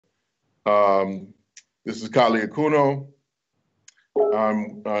This is Kali Akuno.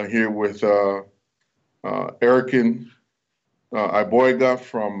 I'm here with Ercan Ayboga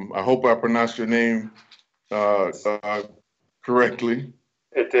from, I hope I pronounced your name correctly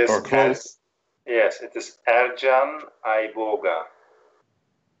It is or close. Yes, it is Ercan Ayboga.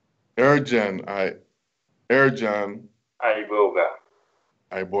 Ercan Ayboga.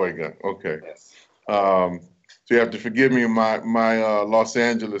 Ayboga. Okay. Yes. So you have to forgive me my Los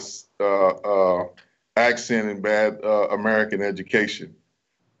Angeles accent and bad American education.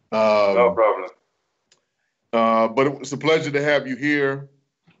 No problem. But it's a pleasure to have you here.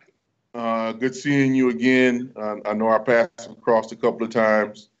 Good seeing you again. I know our paths have crossed a couple of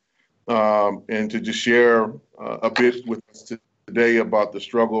times, and to just share a bit with us today about the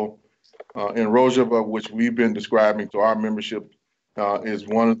struggle in Rojava, which we've been describing to our membership, is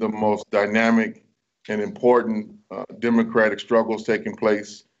one of the most dynamic and important democratic struggles taking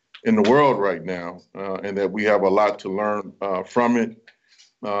place in the world right now, and that we have a lot to learn from it.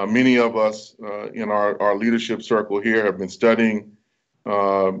 Many of us in our leadership circle here have been studying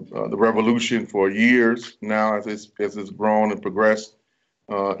the revolution for years now as it's grown and progressed,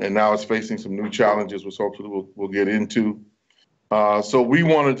 and now it's facing some new challenges, which hopefully we'll get into. So we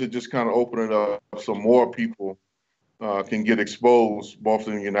wanted to just kind of open it up so more people can get exposed, both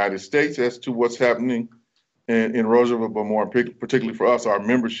in the United States as to what's happening in Rojava, but more particularly for us, our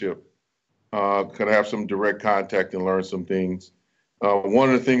membership could have some direct contact and learn some things. One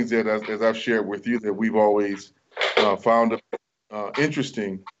of the things that, as I've shared with you, that we've always found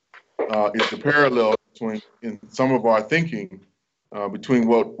interesting is the parallel between, in some of our thinking, between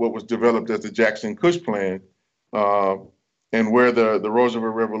what was developed as the Jackson-Kush Plan and where the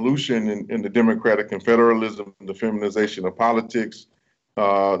Rojava Revolution and the democratic confederalism, the feminization of politics,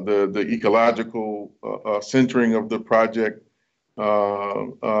 the ecological centering of the project,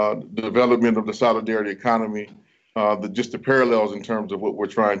 the development of the solidarity economy, just the parallels in terms of what we're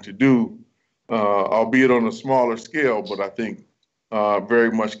trying to do, albeit on a smaller scale, but I think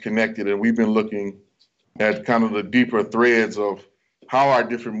very much connected. And we've been looking at kind of the deeper threads of how our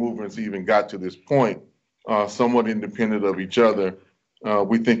different movements even got to this point, somewhat independent of each other.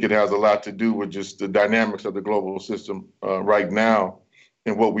 We think it has a lot to do with just the dynamics of the global system right now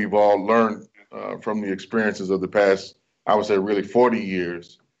and what we've all learned from the experiences of the past, I would say really 40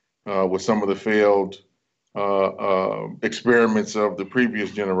 years with some of the failed experiments of the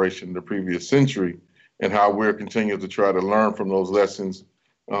previous generation, the previous century, and how we're continuing to try to learn from those lessons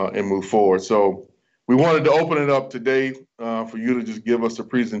and move forward. So we wanted to open it up today for you to just give us a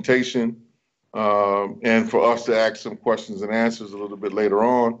presentation and for us to ask some questions and answers a little bit later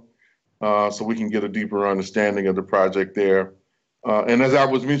on so we can get a deeper understanding of the project there. And as I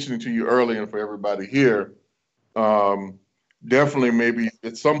was mentioning to you earlier and for everybody here, definitely maybe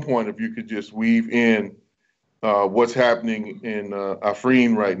at some point if you could just weave in what's happening in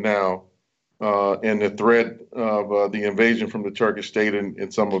Afrin right now and the threat of the invasion from the Turkish state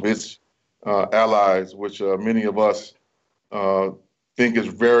and some of its allies, which many of us think is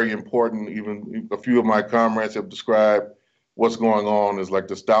very important. Even a few of my comrades have described what's going on as like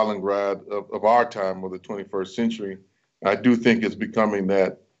the Stalingrad of our time, of the 21st century. I do think it's becoming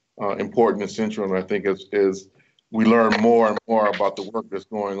that important and central, and I think as we learn more and more about the work that's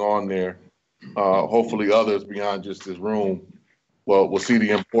going on there, hopefully others beyond just this room will see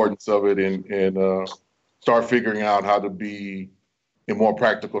the importance of it and start figuring out how to be in more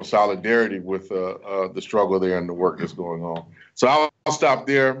practical solidarity with the struggle there and the work that's going on. So I'll stop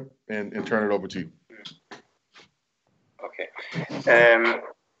there and turn it over to you. Okay.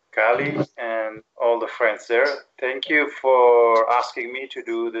 Kali and all the friends there, thank you for asking me to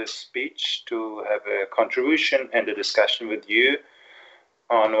do this speech, to have a contribution and a discussion with you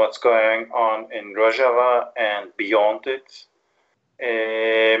on what's going on in Rojava and beyond it.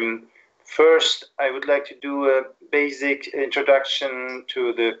 First, I would like to do a basic introduction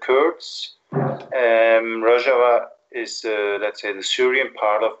to the Kurds. Rojava is, let's say, the Syrian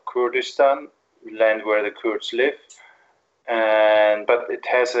part of Kurdistan, land where the Kurds live. But it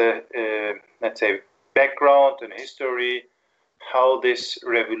has a, let's say, background and history, how this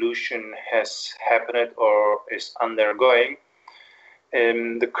revolution has happened or is undergoing.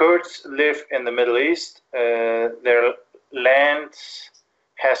 The Kurds live in the Middle East. Their land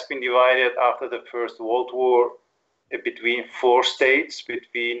has been divided after the First World War between four states,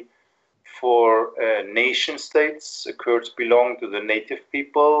 between four nation states. The Kurds belong to the native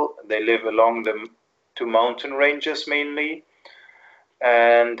people. They live along the two mountain ranges mainly.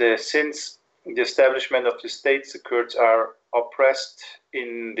 And since the establishment of the states, the Kurds are oppressed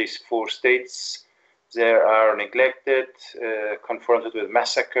in these four states They are neglected, confronted with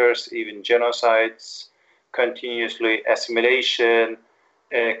massacres, even genocides, continuously assimilation,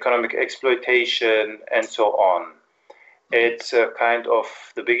 economic exploitation, and so on. It's kind of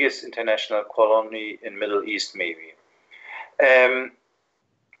the biggest international colony in Middle East, maybe. In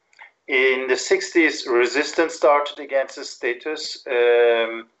the 60s, resistance started against the status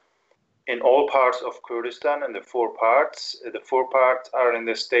in all parts of Kurdistan, and the four parts. The four parts are in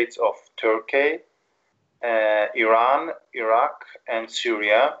the states of Turkey, Iran, Iraq, and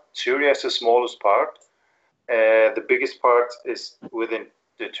Syria. Syria is the smallest part. The biggest part is within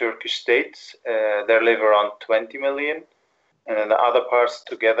the Turkish states. There live around 20 million. And then the other parts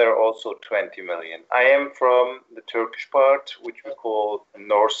together also 20 million. I am from the Turkish part, which we call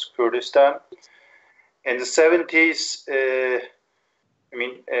North Kurdistan. In the 70s,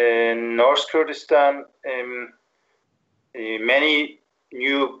 North Kurdistan, many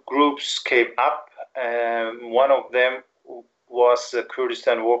new groups came up. One of them was the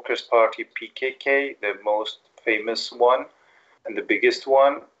Kurdistan Workers' Party, PKK, the most famous one and the biggest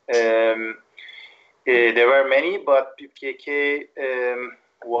one. There were many, but PKK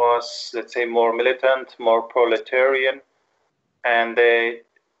was, let's say, more militant, more proletarian, and they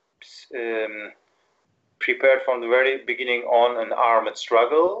prepared from the very beginning on an armed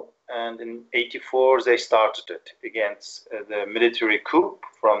struggle. And in '84, they started it against the military coup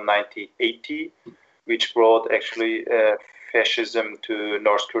from 1980, which brought actually fascism to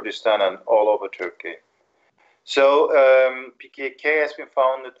North Kurdistan and all over Turkey. So PKK has been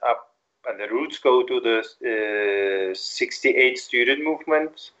founded up, and the roots go to the 68 student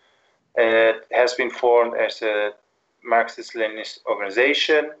movement. It has been formed as a Marxist-Leninist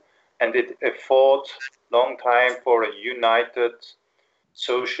organization, and it fought long time for a united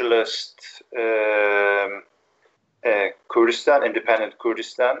socialist Kurdistan, independent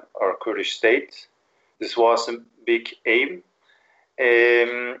Kurdistan, or Kurdish state. This was a big aim.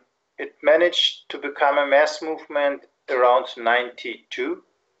 It managed to become a mass movement around '92.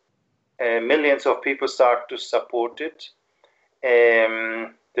 Millions of people started to support it.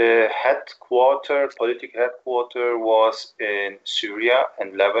 The political headquarter was in Syria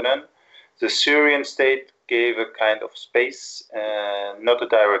and Lebanon. The Syrian state gave a kind of space, not a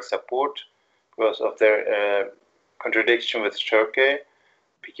direct support, because of their contradiction with Turkey.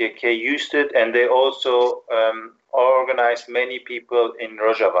 PKK used it, and they also organized many people in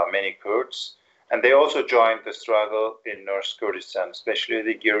Rojava, many Kurds, and they also joined the struggle in North Kurdistan, especially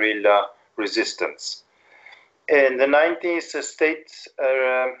the guerrilla resistance. In the 90s, the state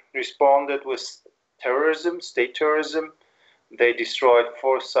responded with terrorism, state terrorism. They destroyed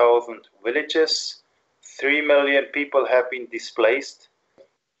 4,000 villages. 3 million people have been displaced.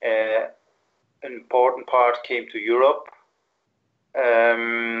 An important part came to Europe. There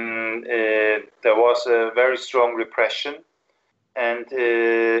was a very strong repression, and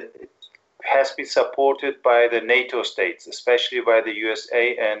it has been supported by the NATO states, especially by the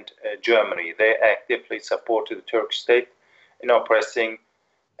USA and Germany. They actively supported the Turkish state in oppressing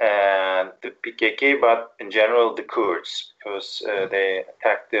the PKK, but in general the Kurds, because they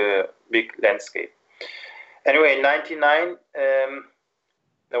attacked the big landscape. Anyway, in '99,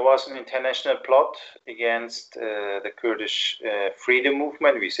 there was an international plot against the Kurdish freedom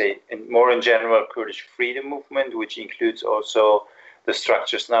movement. We say more in general Kurdish freedom movement, which includes also the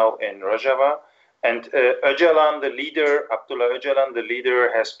structures now in Rojava. And Öcalan, the leader, Abdullah Ocalan, the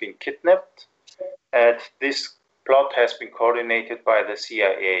leader, has been kidnapped. And this plot has been coordinated by the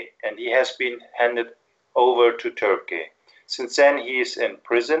CIA, and he has been handed over to Turkey. Since then, he is in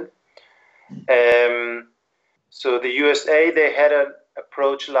prison. So the USA, they had an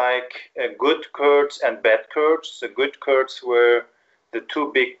approach like good Kurds and bad Kurds. The good Kurds were the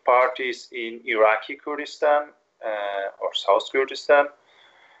two big parties in Iraqi Kurdistan or South Kurdistan.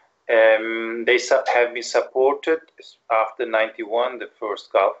 They have been supported after '91, the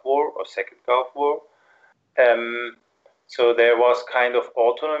first Gulf War or second Gulf War. So there was kind of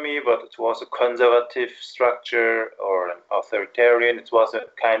autonomy, but it was a conservative structure or an authoritarian. It was a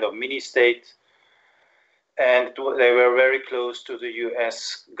kind of mini-state. And they were very close to the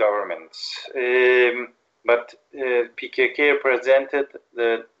US government. But PKK represented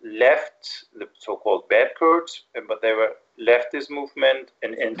the left, the so-called bad Kurds, but they were leftist movement,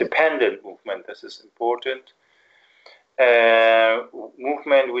 an independent movement, this is important,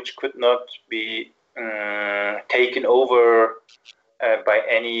 movement which could not be taken over by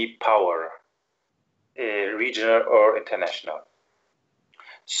any power, regional or international.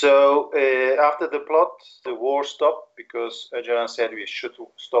 So after the plot, the war stopped because Öcalan said we should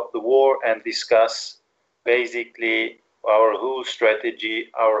stop the war and discuss basically our whole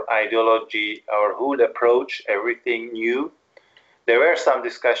strategy, our ideology, our whole approach, everything new. There were some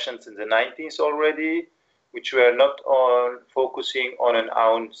discussions in the 90s already, which were not on focusing on an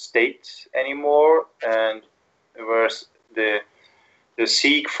own state anymore, and there was the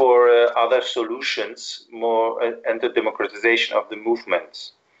seek for other solutions, more and the democratization of the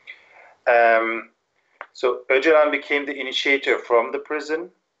movements. So Öcalan became the initiator from the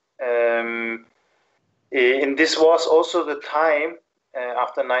prison. And this was also the time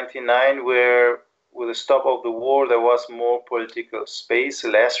after 99 where, with the stop of the war, there was more political space,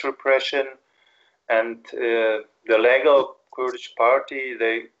 less repression, and the legal Kurdish party,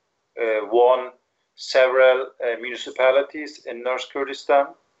 they won several municipalities in North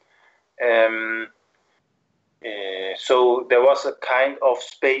Kurdistan. So there was a kind of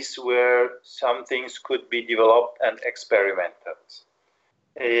space where some things could be developed and experimented.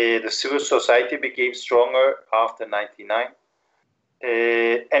 The civil society became stronger after 99.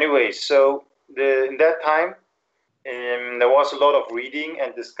 Anyway, so in that time, there was a lot of reading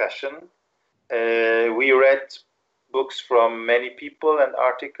and discussion. We read books from many people and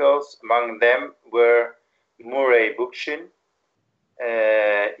articles. Among them were Murray Bookchin,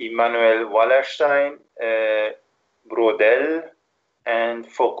 Immanuel Wallerstein, Brodel, and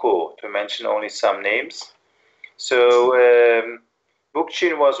Foucault, to mention only some names. So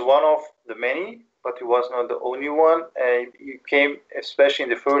Bookchin was one of the many, but he was not the only one. He came, especially in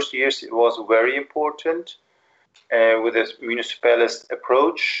the first years, it was very important with a municipalist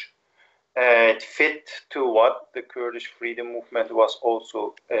approach. It fit to what the Kurdish freedom movement was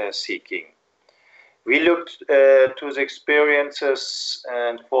also seeking. We looked to the experiences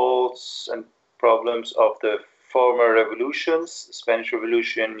and faults and problems of the former revolutions, the Spanish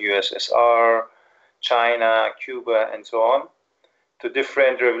Revolution, USSR, China, Cuba, and so on, to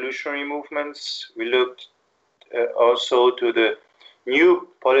different revolutionary movements. We looked also to the new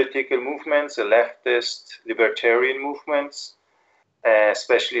political movements, the leftist libertarian movements,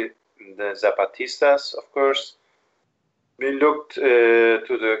 especially the Zapatistas, of course. We looked to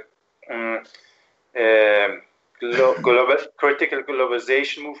the critical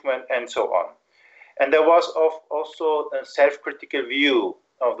globalization movement, and so on. And there was also a self-critical view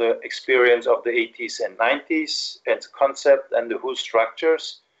of the experience of the 80s and 90s, and concept and the whole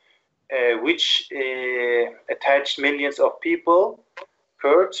structures, which attached millions of people,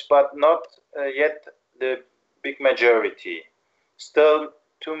 Kurds, but not yet the big majority. Still,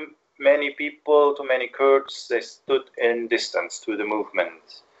 too many people, too many Kurds, they stood in distance to the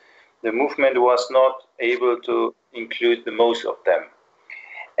movement. The movement was not able to include the most of them.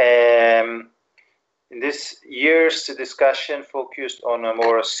 In this year's discussion focused on a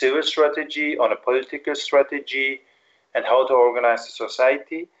more civil strategy, on a political strategy, and how to organize the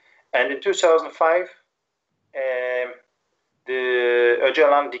society. And in 2005, the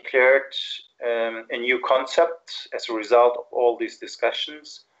Öcalan declared a new concept as a result of all these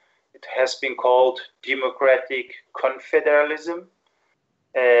discussions. It has been called democratic confederalism.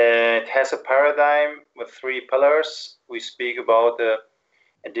 It has a paradigm with 3 pillars. We speak about a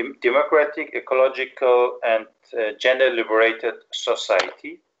democratic, ecological, and gender-liberated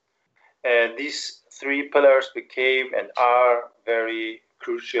society. These 3 pillars became and are very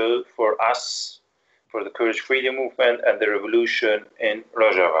crucial for us, for the Kurdish freedom movement and the revolution in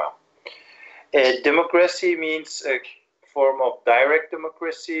Rojava. Democracy means a form of direct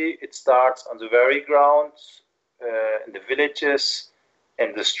democracy. It starts on the very ground, in the villages,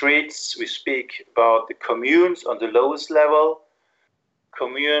 in the streets. We speak about the communes on the lowest level.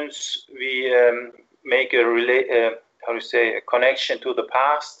 Communes, we make a connection to the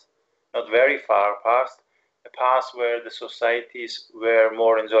past, not very far past, a past where the societies were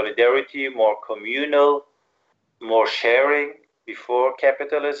more in solidarity, more communal, more sharing before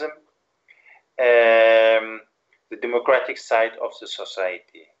capitalism, the democratic side of the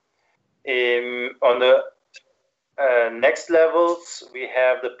society. On the next levels, we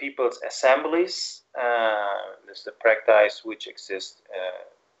have the people's assemblies. This is the practice which exists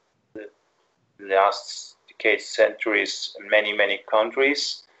the last decades, centuries, in many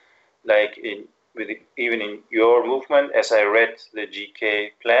countries, like even in your movement, as I read the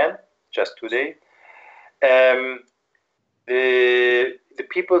GK plan just today. The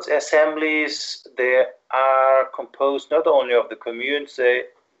people's assemblies, they are composed not only of the communes, they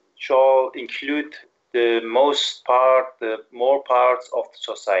shall include the more parts of the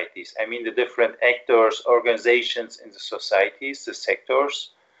societies. I mean, the different actors, organizations in the societies, the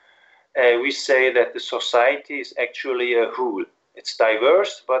sectors. We say that the society is actually a whole. It's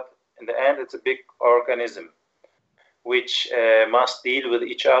diverse, but in the end, it's a big organism, which must deal with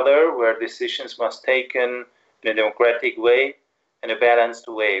each other, where decisions must be taken, in a democratic way, in a balanced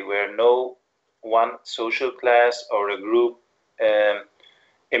way, where no one social class or a group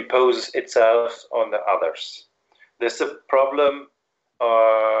imposes itself on the others. This is a problem,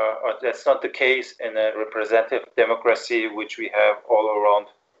 or that's not the case in a representative democracy which we have all around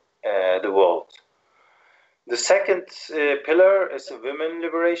the world. The second pillar is the women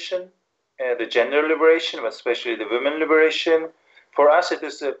liberation, the gender liberation, but especially the women liberation. For us, it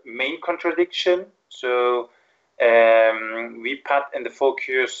is a main contradiction. So we put in the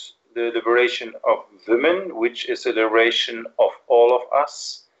focus the liberation of women, which is a liberation of all of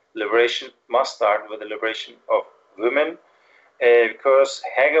us. Liberation must start with the liberation of women, because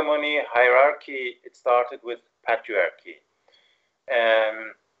hegemony, hierarchy, it started with patriarchy.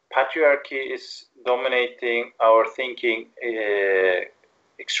 Patriarchy is dominating our thinking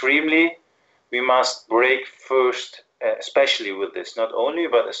extremely. We must break first, especially with this, not only,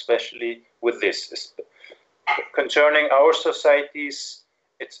 but especially with this. Concerning our societies,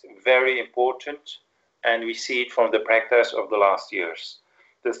 it's very important, and we see it from the practice of the last years.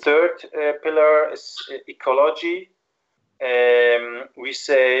 The third pillar is ecology. We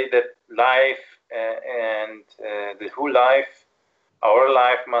say that life and the whole life, our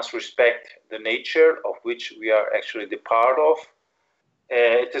life must respect the nature of which we are actually the part of.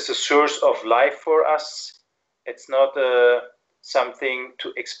 It is a source of life for us. It's not something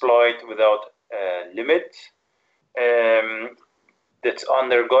to exploit without limit. That's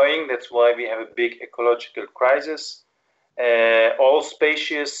undergoing. That's why we have a big ecological crisis. All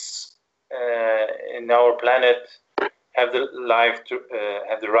species in our planet have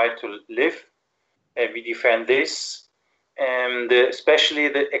the right to live. We defend this, and especially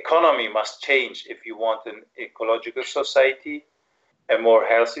the economy must change if you want an ecological society, a more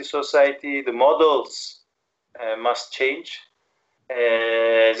healthy society. The models must change.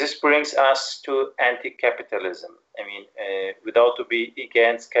 This brings us to anti-capitalism. I mean, without to be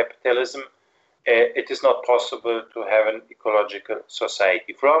against capitalism, it is not possible to have an ecological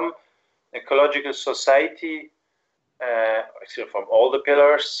society. From ecological society, actually from all the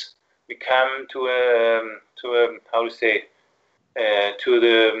pillars, we come to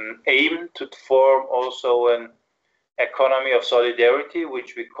the aim to form also an economy of solidarity,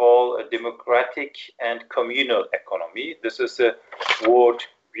 which we call a democratic and communal economy. This is the word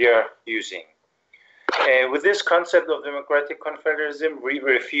we are using. With this concept of democratic confederalism, we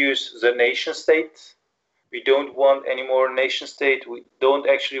refuse the nation state. We don't want any more nation state. We don't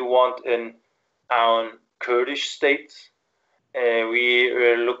actually want an own Kurdish state. We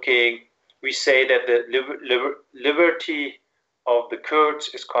say that the liberty of the Kurds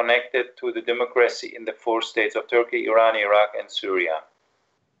is connected to the democracy in the 4 states of Turkey, Iran, Iraq, and Syria.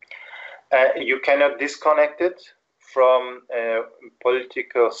 You cannot disconnect it from a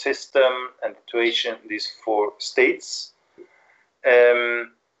political system and situation in these 4 states. The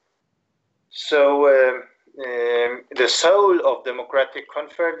soul of democratic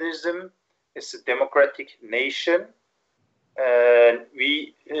confederalism is a democratic nation.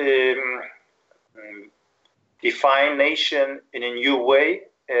 We define nation in a new way.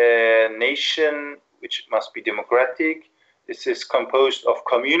 A nation which must be democratic. This is composed of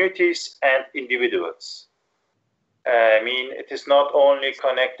communities and individuals. I mean, it is not only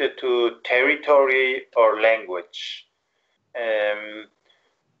connected to territory or language.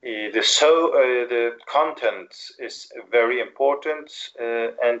 The content is very important,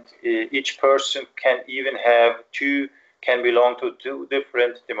 and each person can even can belong to 2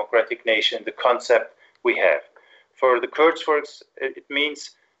 different democratic nations. The concept we have. For the Kurds, it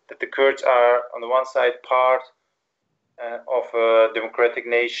means that the Kurds are, on the one side, part of a democratic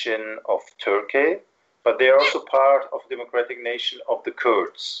nation of Turkey, but they are also part of the democratic nation of the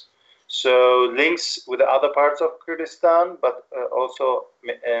Kurds. So links with the other parts of Kurdistan, but also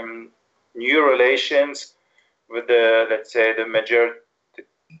new relations with the, let's say, the major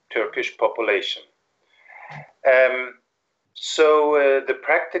Turkish population. The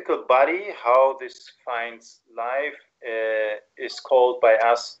practical body, how this finds life, is called by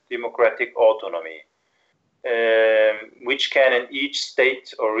us democratic autonomy, which can in each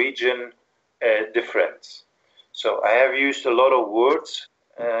state or region different. So I have used a lot of words,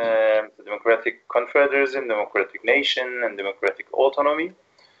 democratic confederalism, democratic nation, and democratic autonomy.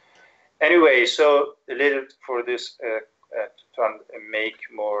 Anyway, so a little for this to make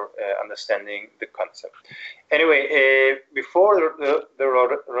more understanding the concept. Anyway, before the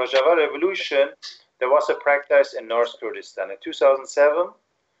Rojava revolution, there was a practice in North Kurdistan. In 2007,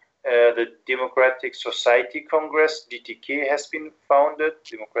 the Democratic Society Congress, DTK, has been founded.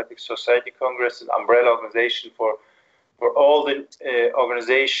 Democratic Society Congress is an umbrella organization for all the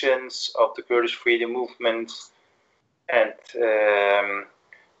organizations of the Kurdish freedom movement and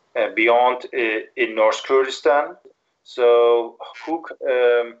beyond in North Kurdistan. So who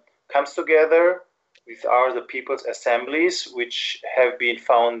comes together? These are the people's assemblies, which have been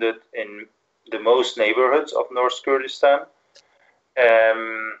founded in the most neighborhoods of North Kurdistan.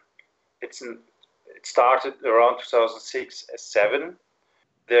 It started around 2006-07.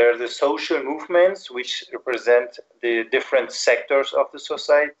 There are the social movements, which represent the different sectors of the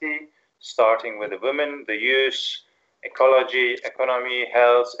society, starting with the women, the youth, ecology, economy,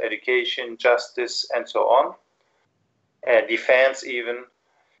 health, education, justice, and so on. Defense even.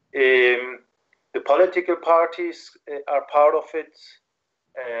 The political parties are part of it.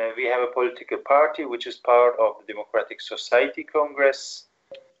 We have a political party which is part of the Democratic Society Congress,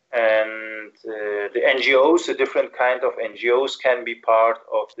 and the NGOs, the different kind of NGOs can be part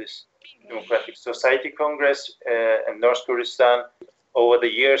of this Democratic Society Congress in North Kurdistan. Over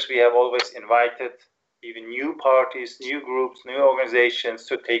the years, we have always invited even new parties, new groups, new organizations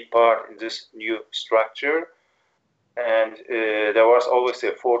to take part in this new structure. And there was always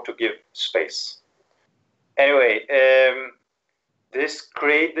the effort to give space. Anyway, this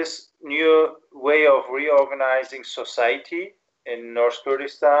create this new way of reorganizing society in North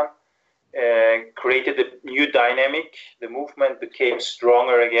Kurdistan, created a new dynamic. The movement became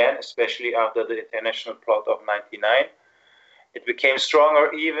stronger again, especially after the international plot of '99. It became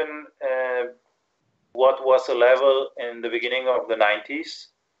stronger even what was a level in the beginning of the '90s.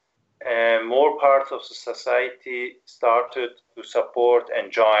 More parts of the society started to support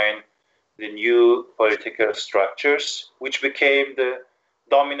and join the new political structures, which became the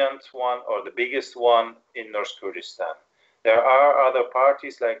dominant one or the biggest one in North Kurdistan. There are other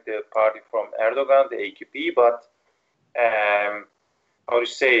parties like the party from Erdogan, the AKP, but how to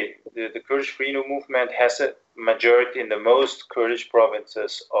say, the Kurdish freedom movement has a majority in the most Kurdish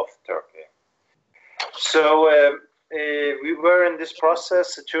provinces of Turkey. So we were in this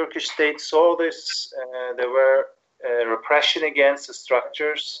process. The Turkish state saw this. There were repression against the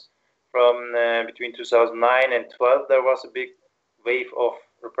structures from between 2009 and 12. There was a big wave of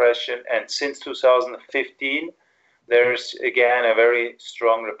repression, and since 2015, there's again a very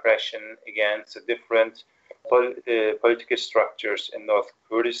strong repression against the different political structures in North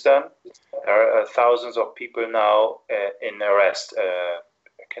Kurdistan. There are thousands of people now in arrest. I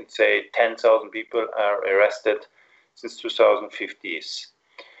can say 10,000 people are arrested since 2015.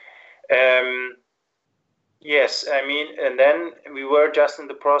 Yes, I mean, and then we were just in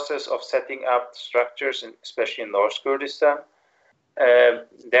the process of setting up structures, especially in North Kurdistan.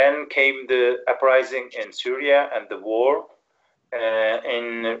 Then came the uprising in Syria and the war.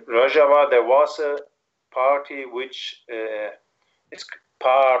 In Rojava, there was a party which is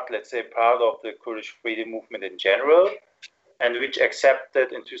let's say, part of the Kurdish freedom movement in general, and which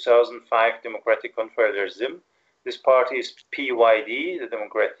accepted in 2005 Democratic Confederalism. This party is PYD, the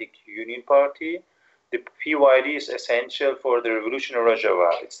Democratic Union Party. The PYD is essential for the revolution in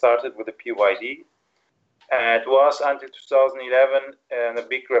Rojava. It started with the PYD. It was until 2011 a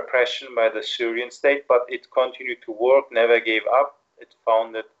big repression by the Syrian state, but it continued to work, never gave up. It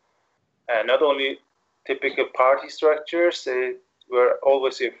founded not only typical party structures, they were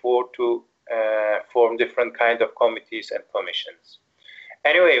always effort to form different kind of committees and commissions.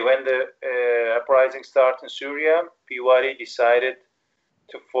 Anyway, when the uprising started in Syria, PYD decided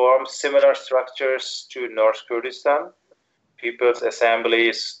to form similar structures to North Kurdistan, people's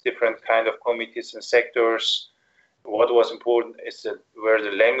assemblies, different kind of committees and sectors. What was important is were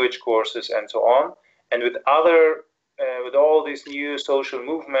the language courses and so on. And with all these new social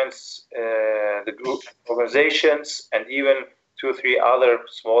movements, the group organizations, and even 2 or 3 other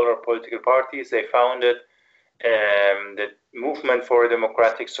smaller political parties, they founded the Movement for a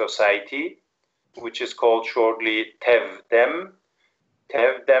Democratic Society, which is called shortly TEVDEM.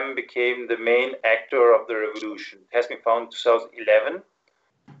 TEVDEM became the main actor of the revolution. It has been founded in 2011,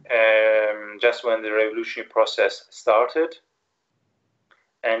 just when the revolutionary process started.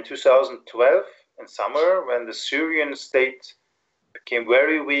 And 2012, in summer, when the Syrian state became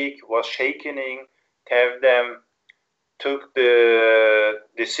very weak, was shaking, TEVDEM took the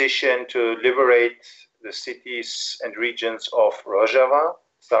decision to liberate the cities and regions of Rojava,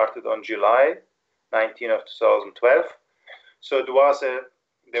 started on July 19 of 2012. So it was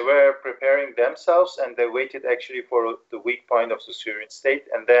they were preparing themselves, and they waited actually for the weak point of the Syrian state,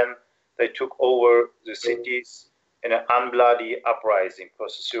 and then they took over the cities in an unbloody uprising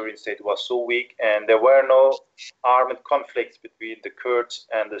because the Syrian state was so weak, and there were no armed conflicts between the Kurds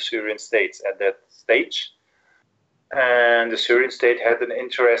and the Syrian states at that stage. And the Syrian state had an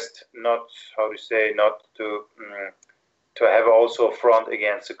interest not to have also a front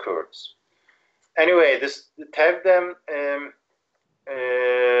against the Kurds. Anyway, this TEVDEM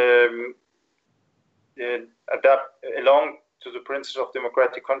adapt along to the principles of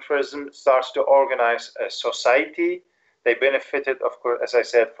democratic confederalism, starts to organize a society. They benefited, of course, as I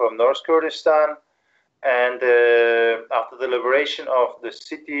said, from North Kurdistan. And after the liberation of the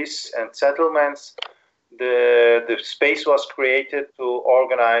cities and settlements, the space was created to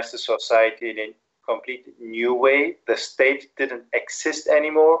organize the society in a completely new way. The state didn't exist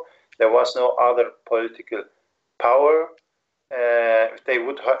anymore. There was no other political power. If they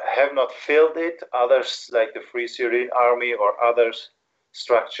would have not filled it, others like the Free Syrian Army or other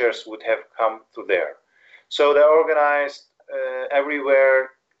structures would have come to there. So they organized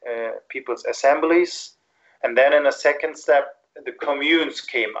everywhere people's assemblies, and then in a second step, the communes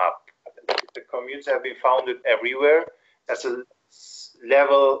came up. The communes have been founded everywhere as a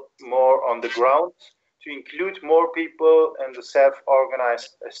level more on the ground to include more people and the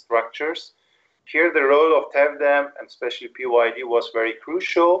self-organized structures. Here, the role of TEVDEM and especially PYD was very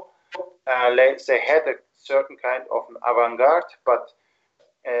crucial. They had a certain kind of an avant-garde, but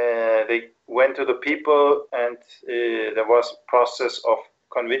they went to the people, and there was a process of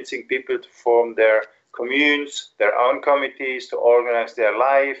convincing people to form their communes, their own committees, to organize their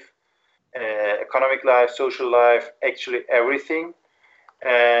life, economic life, social life, actually everything.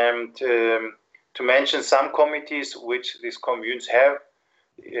 And to mention some committees which these communes have,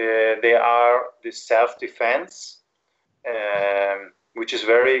 they are the self-defense, which is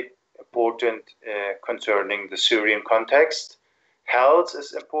very important concerning the Syrian context. Health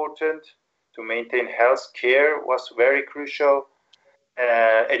is important. To maintain health care was very crucial.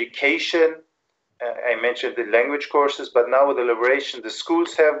 Education, I mentioned the language courses, but now with the liberation, the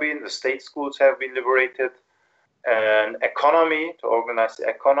state schools have been liberated. And economy, to organize the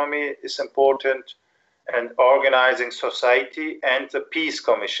economy is important. And organizing society and the peace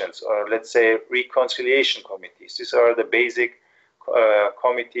commissions, or let's say reconciliation committees. These are the basic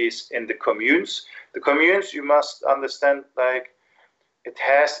committees in the communes. The communes, you must understand, like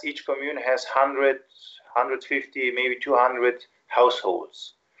each commune has 100, 150, maybe 200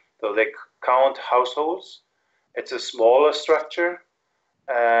 households. So they count households. It's a smaller structure.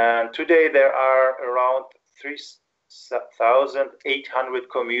 And today there are around 3,800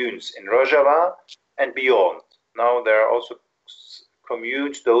 communes in Rojava and beyond. Now there are also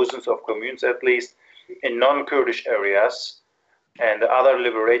communes, dozens of communes at least, in non-Kurdish areas and other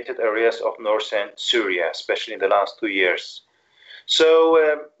liberated areas of northern Syria, especially in the last 2 years. So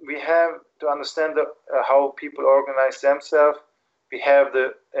we have to understand how people organize themselves. We have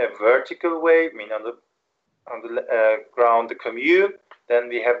the vertical way, I mean on the ground, the commune. Then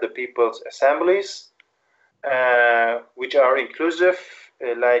we have the people's assemblies, which are inclusive,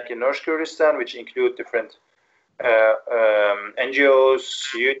 like in North Kurdistan, which include different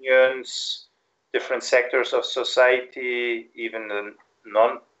NGOs, unions, different sectors of society, even the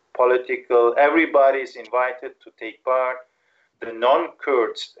non-political. Everybody is invited to take part. The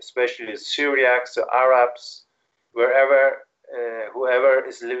non-Kurds, especially the Syriacs, the Arabs, whoever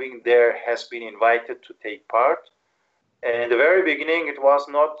is living there has been invited to take part. And in the very beginning, it was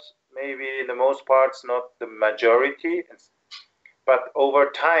not, maybe in the most parts, not the majority, but over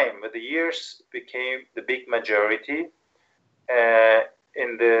time, with the years, became the big majority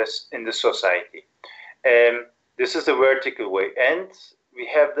in the society. This is the vertical way, and we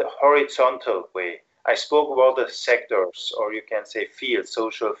have the horizontal way. I spoke about the sectors, or you can say fields,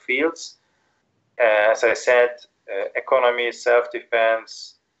 social fields. As I said, economy,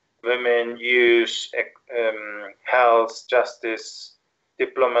 self-defense, women, youth, health, justice,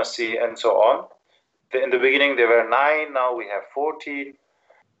 diplomacy, and so on. In the beginning, there were 9, now we have 14.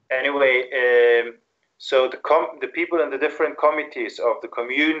 Anyway, so the people in the different committees of the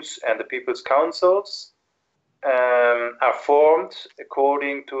communes and the people's councils are formed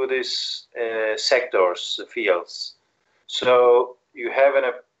according to these sectors, fields. So you have in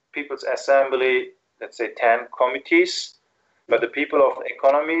a people's assembly, let's say 10 committees, but the people of the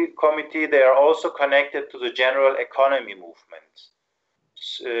economy committee, they are also connected to the general economy movement.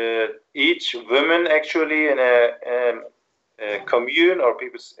 Each woman actually in a commune or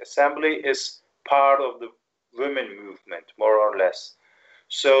people's assembly is part of the women movement, more or less.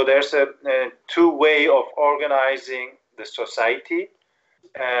 So there's a two-way of organizing the society,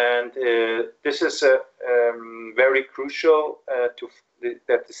 and this is very crucial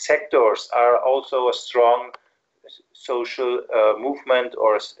that the sectors are also a strong social movement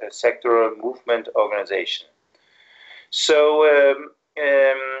or a sectoral movement organization. So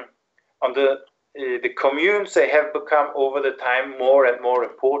on the communes, they have become over the time more and more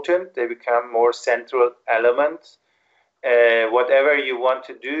important. They become more central elements Whatever you want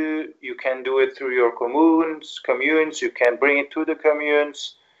to do, you can do it through your communes. You can bring it to the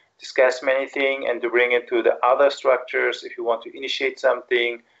communes, discuss many things, and to bring it to the other structures if you want to initiate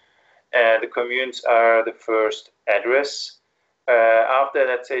something. The communes are the first address. After,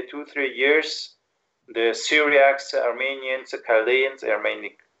 let's say, 2-3 years, the Syriacs, the Armenians, the Chaldeans,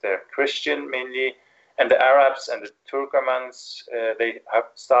 they're Christian mainly, and the Arabs and the Turkomans, they have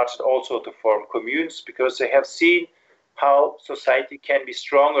started also to form communes because they have seen how society can be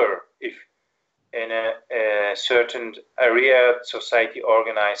stronger if in a certain area society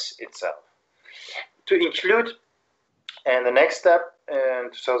organizes itself. To include, and the next step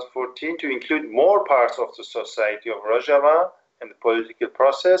in 2014, to include more parts of the society of Rojava and the political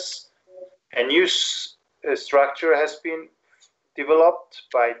process, a new structure has been developed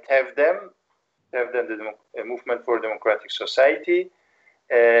by TEVDEM, the Movement for Democratic Society.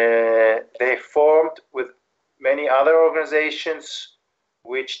 They formed with many other organizations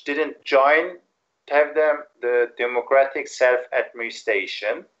which didn't join TEVDEM, the Democratic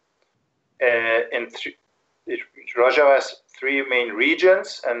Self-Administration. Rojava has 3 main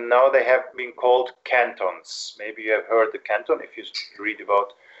regions, and now they have been called cantons. Maybe you have heard the canton if you read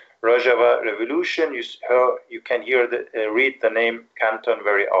about Rojava Revolution. You can read the name canton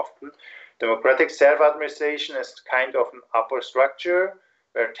very often. Democratic self-administration is kind of an upper structure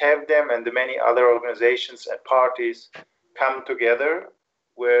where TEVDEM and the many other organizations and parties come together,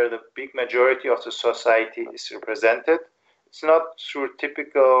 where the big majority of the society is represented. It's not through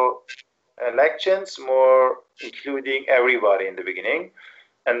typical elections, more including everybody in the beginning.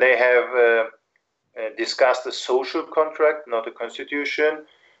 And they have discussed a social contract, not a constitution.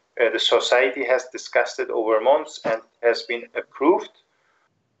 The society has discussed it over months and has been approved.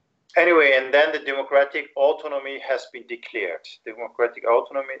 Anyway, and then the democratic autonomy has been declared. Democratic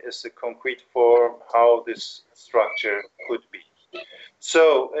autonomy is the concrete form how this structure could be.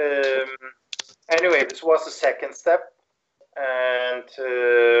 So anyway, this was the second step, and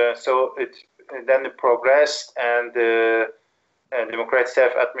then it progressed, and democratic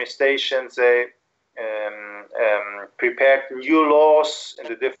self-administration, they prepared new laws in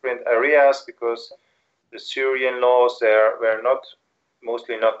the different areas because the Syrian laws were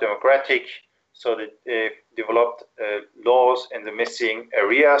mostly not democratic, so they developed laws in the missing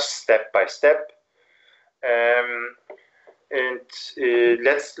areas step by step.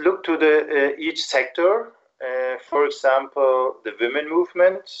 Let's look to each sector. For example, the women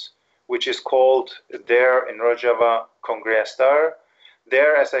movement, which is called there in Rojava Kongrestar.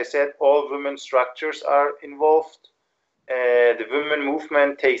 There, as I said, all women structures are involved. The women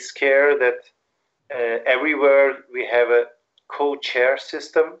movement takes care that everywhere we have a co-chair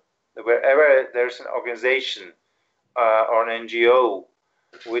system. Wherever there's an organization or an NGO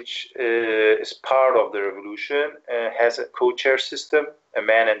which is part of the revolution, has a co-chair system, a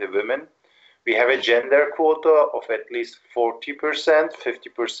man and a woman. We have a gender quota of at least 40%,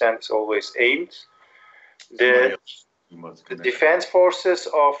 50% is always aimed. The defense forces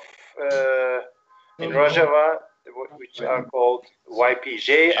of in Rojava, which are called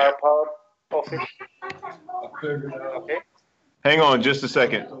YPJ, are part of it. Okay. Hang on just a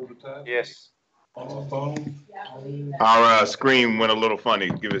second. Yes. Our screen went a little funny.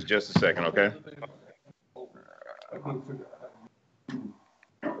 Give us just a second, okay?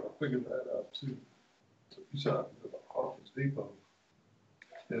 I figured that out too. So you said Office Depot,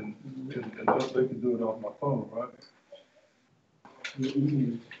 and they can do it off my phone, right?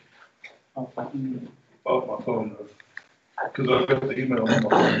 Off my phone, because I got the email on my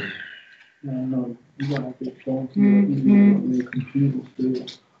phone. No, you gotta have to phone to your computer still.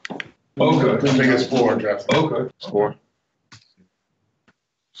 Okay. I think it's 4, Jackson. Okay. 4.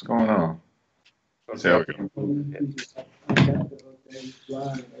 What's going on? There we go.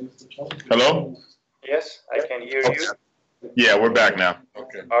 Hello? Yes, I can hear you. Yeah, we're back now.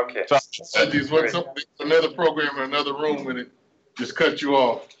 Okay. Okay. So, another program in another room and it just cut you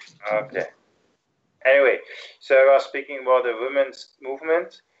off. Okay. Anyway, so I was speaking about the women's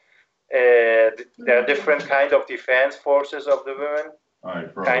movement. There are different kind of defense forces of the women,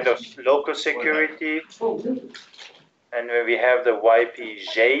 kind of local security, and we have the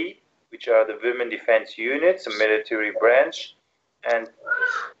YPJ, which are the women defense units, a military branch, and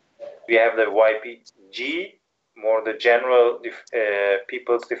we have the YPG, more the general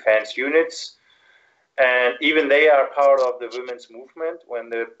people's defense units, and even they are part of the women's movement. When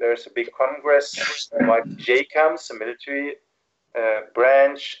there's a big congress, YPJ comes, a military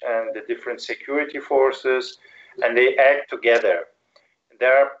branch, and the different security forces, and they act together.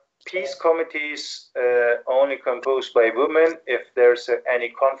 There are peace committees only composed by women if there's any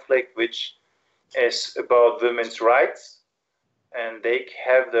conflict which is about women's rights. and they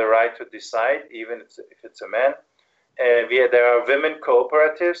have the right to decide, even if it's a man. There are women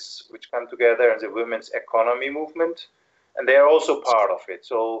cooperatives which come together in the women's economy movement, and they are also part of it.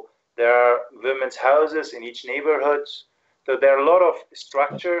 So there are women's houses in each neighborhood. So there are a lot of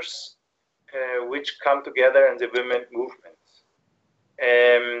structures which come together in the women movement.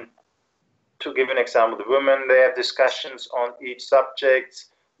 To give an example, the women, they have discussions on each subject.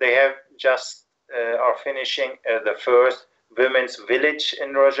 They have just are finishing the first women's village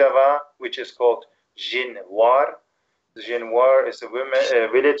in Rojava, which is called Jinwar. Jinwar is a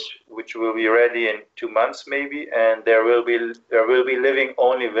village which will be ready in 2 months maybe, and there will be living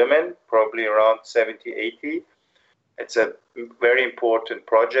only women, probably around 70, 80. It's a very important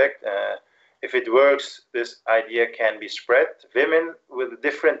project. If it works, this idea can be spread. Women with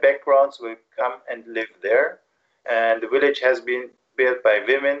different backgrounds will come and live there, and the village has been built by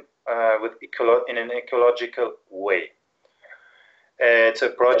women in an ecological way. It's a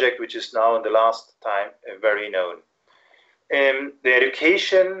project which is now in the last time very known. The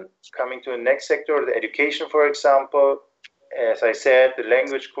education, coming to the next sector, the education, for example, as I said, the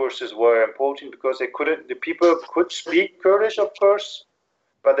language courses were important because the people could speak Kurdish, of course,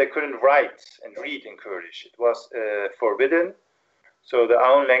 but they couldn't write and read in Kurdish. It was forbidden. So the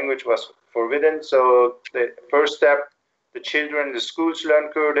own language was forbidden. So the first step, the children in the schools learn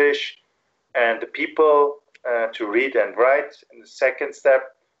Kurdish, and the people to read and write. And the second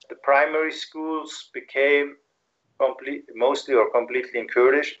step, the primary schools became mostly or completely in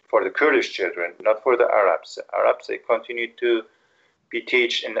Kurdish for the Kurdish children, not for the Arabs. The Arabs, they continue to be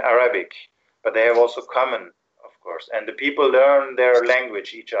taught in Arabic, but they have also common, of course. And the people learn their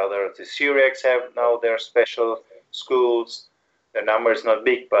language, each other. The Syriacs have now their special schools. The number is not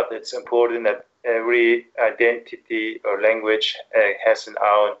big, but it's important that every identity or language has an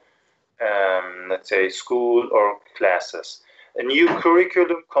own, let's say, school or classes. A new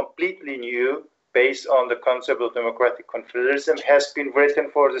curriculum, completely new, based on the concept of democratic confederalism, has been written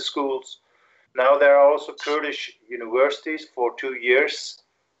for the schools. Now there are also Kurdish universities for 2 years.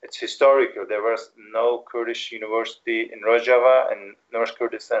 It's historical. There was no Kurdish university in Rojava, and North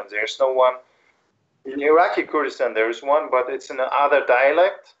Kurdistan, there's no one. In Iraqi Kurdistan, there is one, but it's in another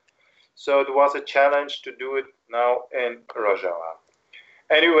dialect. So it was a challenge to do it now in Rojava.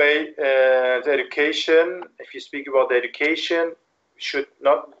 Anyway, the education, if you speak about the education, should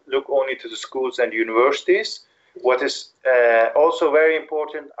not look only to the schools and universities. What is also very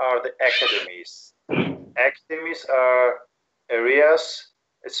important are the academies. Academies are areas,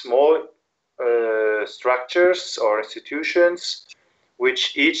 small structures or institutions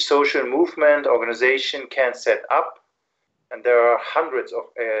which each social movement organization can set up. And there are hundreds of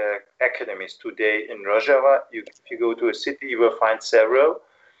academies today in Rojava. If you go to a city, you will find several.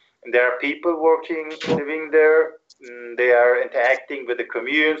 And there are people working, living there. They are interacting with the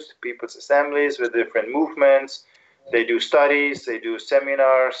communes, people's assemblies, with different movements. They do studies, they do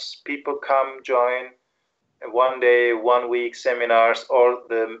seminars. People come, join. 1 day, 1 week seminars. All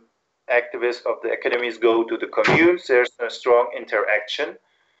the activists of the academies go to the communes. There's a strong interaction.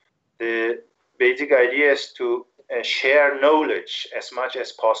 The basic idea is to share knowledge as much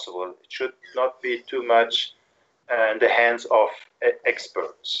as possible. It should not be too much in the hands of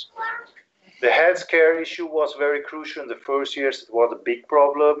experts. The healthcare issue was very crucial in the first years. It was a big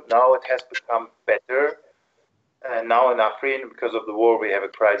problem. Now it has become better. And now in Afrin, because of the war, we have a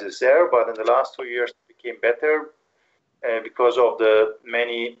crisis there. But in the last 2 years, it became better because of the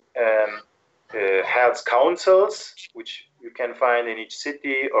many health councils, which you can find in each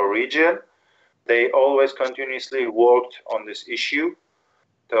city or region. They always continuously worked on this issue.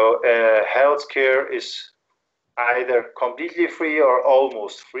 So healthcare is either completely free or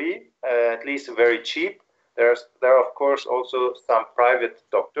almost free, at least very cheap. There are of course also some private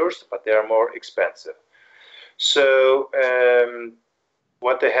doctors, but they are more expensive. So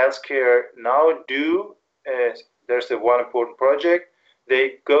what the healthcare now do, there's the one important project.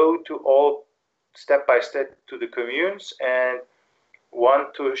 They go to all step by step to the communes and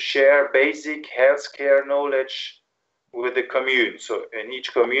want to share basic healthcare knowledge with the commune. So in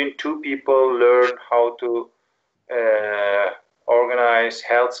each commune, 2 people learn how to organize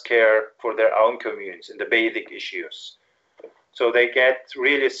healthcare for their own communes and the basic issues. So they get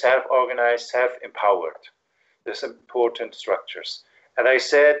really self-organized, self-empowered. There's important structures. As I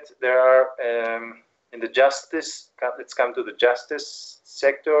said, there are in the justice, let's come to the justice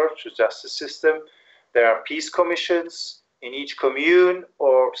sector, to justice system. There are peace commissions in each commune,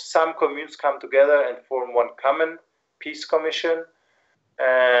 or some communes come together and form one common peace commission.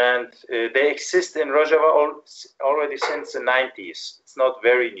 And they exist in Rojava already since the 90s. It's not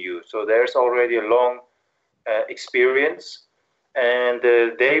very new. So there's already a long experience. And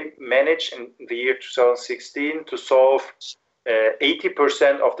they managed in the year 2016 to solve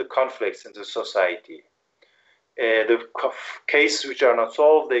 80% of the conflicts in the society. The cases which are not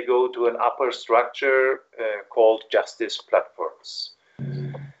solved, they go to an upper structure called justice platforms.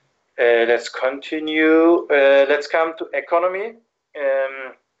 Let's continue. Let's come to economy.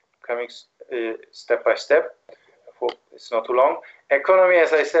 Coming step by step. I hope it's not too long. Economy,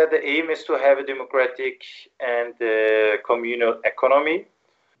 as I said, the aim is to have a democratic and communal economy.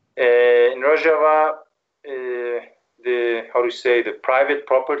 In Rojava, the private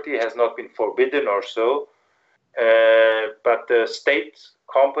property has not been forbidden or so, but the state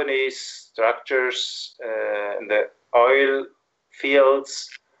companies, structures, and the oil fields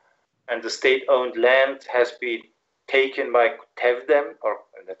and the state-owned land has been taken by Tevdem, or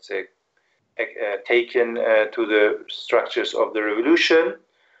let's say taken to the structures of the revolution,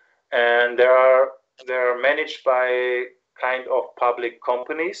 and they are managed by kind of public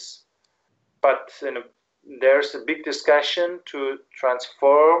companies, but there's a big discussion to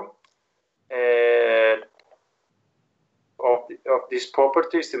transform of these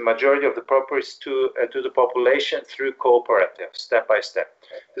properties, the majority of the properties, to the population through cooperatives, step by step.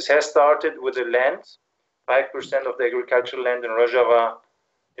 This has started with the land. 5% of the agricultural land in Rojava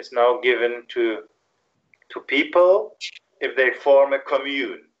is now given to people if they form a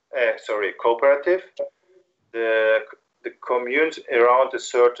cooperative. The communes around a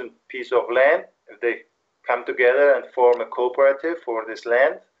certain piece of land, if they come together and form a cooperative for this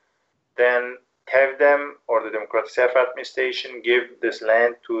land, then Tevdem or the Democratic Self-Administration give this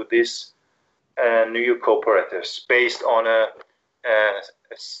land to these new cooperatives based on a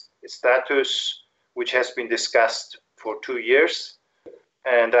status which has been discussed for 2 years,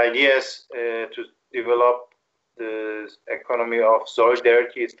 and the idea is to develop the economy of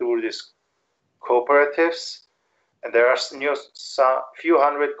solidarity through these cooperatives. And there are few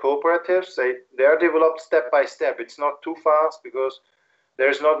hundred cooperatives. They are developed step by step. It's not too fast because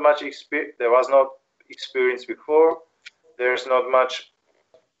there's not much experience. There was not experience before. There's not much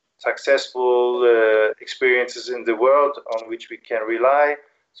successful experiences in the world on which we can rely.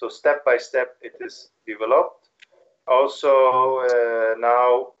 So step by step it is developed. Also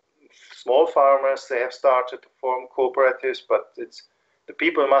now small farmers, they have started to form cooperatives, but the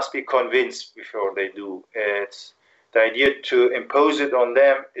people must be convinced before they do. It's the idea to impose it on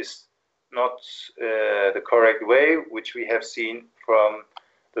them is not the correct way, which we have seen from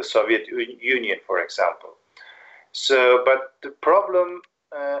the Soviet Union, for example. So, but the problem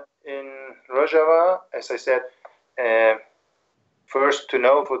in Rojava, as I said, first to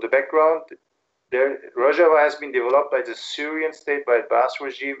know for the background, Rojava has been developed by the Syrian state, by the Ba'ath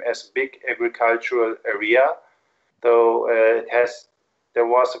regime, as a big agricultural area. Though there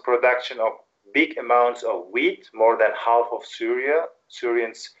was a production of big amounts of wheat, more than half of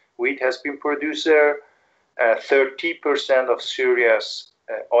Syrians' wheat has been produced there. 30% of Syria's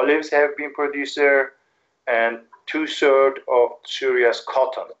olives have been produced there, and 2/3 of Syria's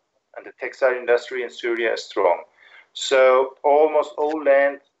cotton. And the textile industry in Syria is strong. So almost all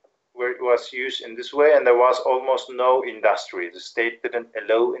land was used in this way, and there was almost no industry. The state didn't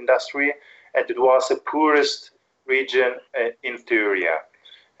allow industry, and it was the poorest region in Syria.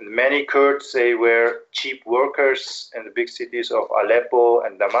 And many Kurds, they were cheap workers in the big cities of Aleppo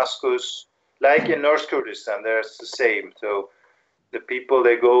and Damascus. Like in North Kurdistan, there's the same. So the people,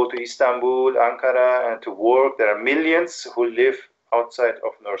 they go to Istanbul, Ankara, and to work. There are millions who live outside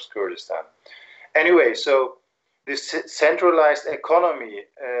of North Kurdistan. Anyway, so this centralized economy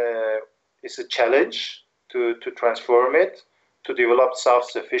is a challenge to transform it, to develop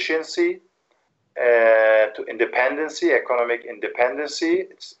self-sufficiency, to independency, economic independency.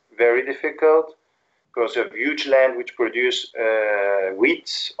 It's very difficult because of huge land which produce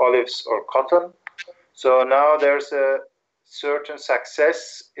wheat, olives, or cotton. So now there's a certain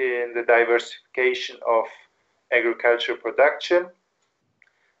success in the diversification of agriculture production.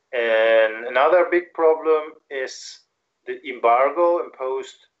 And another big problem is the embargo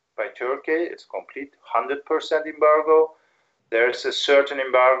imposed by Turkey. It's complete 100% embargo. There's a certain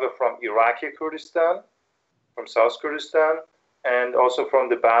embargo from Iraqi Kurdistan, from South Kurdistan, and also from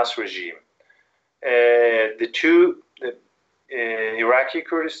the Ba'ath regime. Iraqi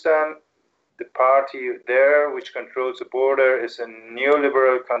Kurdistan, the party there which controls the border is a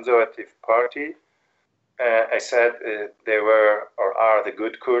neoliberal conservative party. I said they were or are the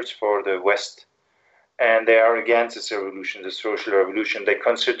good Kurds for the West, and they are against this revolution, the social revolution. They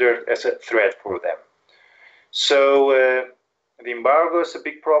consider it as a threat for them. So the embargo is a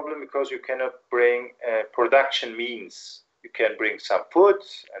big problem because you cannot bring production means. You can bring some food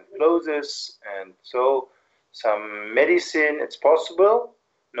and clothes, and so some medicine. It's possible.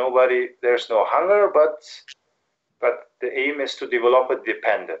 There's no hunger, but the aim is to develop a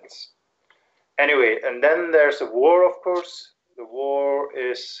dependence. Anyway, and then there's a war, of course. The war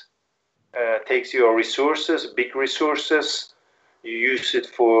takes your resources, big resources. You use it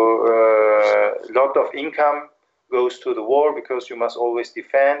for a lot of income goes to the war because you must always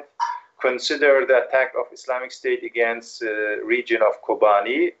defend. Consider the attack of Islamic State against the region of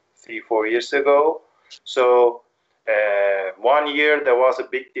Kobani 3-4 years ago. So 1 year there was a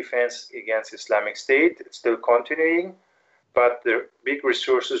big defense against Islamic State. It's still continuing, but the big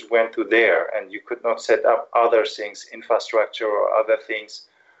resources went to there, and you could not set up other things, infrastructure or other things.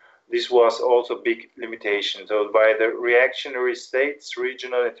 This was also a big limitation. So by the reactionary states,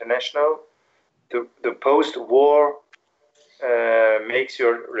 regional, international, the post-war makes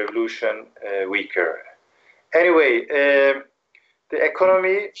your revolution weaker. Anyway, the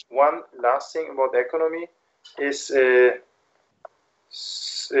economy, one last thing about the economy is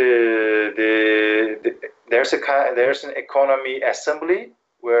there's an economy assembly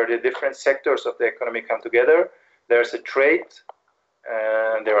where the different sectors of the economy come together. There's a trade,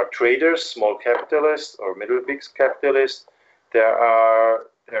 and there are traders, small capitalists or middle big capitalists.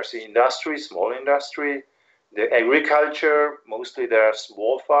 There's the industry, small industry, the agriculture. Mostly there are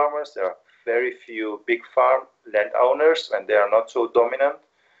small farmers. There are very few big farm landowners, and they are not so dominant.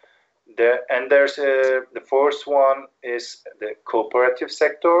 And there's the fourth one is the cooperative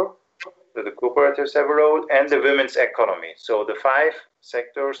sector. So the cooperatives have a role, and the women's economy. So the 5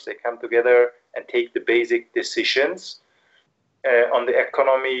 sectors, they come together and take the basic decisions on the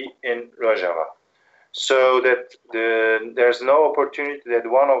economy in Rojava. So that there's no opportunity that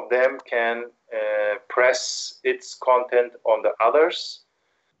one of them can press its content on the others.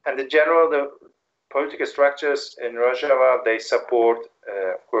 And in general, the political structures in Rojava, they support,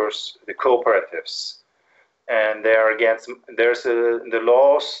 of course, the cooperatives. And they are against, in the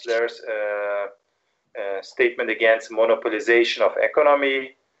laws, there's a statement against monopolization of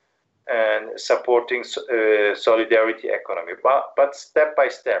economy and supporting solidarity economy, but step by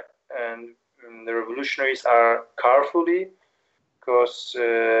step. And the revolutionaries are carefully, because,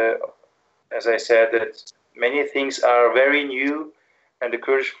 as I said, that many things are very new, and the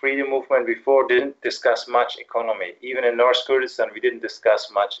Kurdish freedom movement before didn't discuss much economy. Even in North Kurdistan, we didn't discuss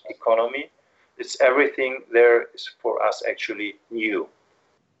much economy. It's everything there is for us actually new.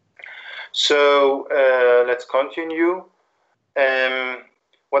 So let's continue.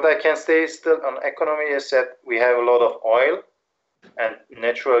 What I can say still on economy is that we have a lot of oil and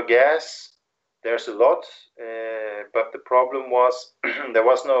natural gas. There's a lot, but the problem was there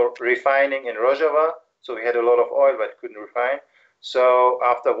was no refining in Rojava, so we had a lot of oil but couldn't refine. So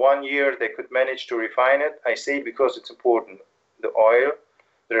after 1 year, they could manage to refine it. I say because it's important. The oil,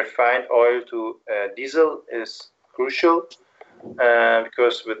 the refined oil to diesel is crucial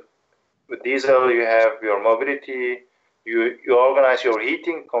because with diesel you have your mobility, you organize your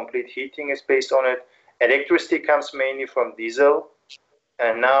heating. Complete heating is based on it. Electricity comes mainly from diesel,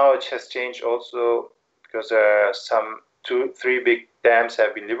 and now it has changed also because some 2-3 big dams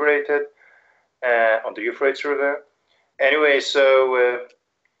have been liberated on the Euphrates River. Anyway, so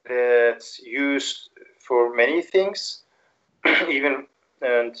it's used for many things, even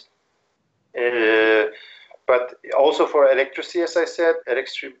but also for electricity, as I said.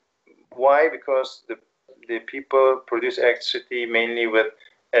 Electricity, why? Because the people produce electricity mainly with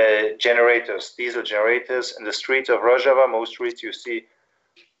generators, diesel generators. In the streets of Rojava, most streets you see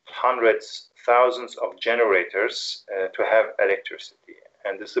hundreds, thousands of generators to have electricity,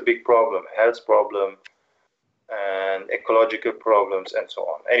 and this is a big problem, health problem, and ecological problems, and so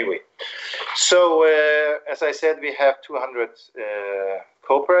on. Anyway, so as I said, we have 200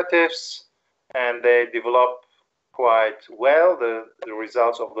 cooperatives, and they develop quite well. The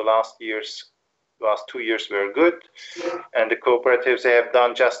results of the last 2 years were good, and the cooperatives, they have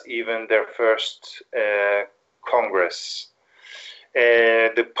done just even their first congress.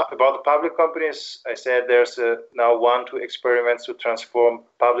 About the public companies, I said there's now 1-2 experiments to transform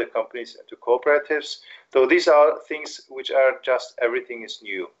public companies into cooperatives. So these are things which are just, everything is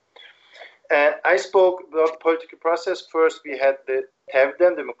new. And I spoke about the political process. First, we had the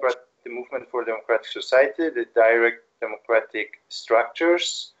TEVDEM, the Movement for Democratic Society, the direct democratic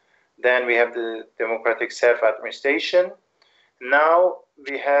structures. Then we have the democratic self-administration. Now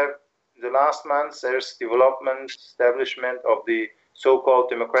we have, the last months, there's establishment of the so-called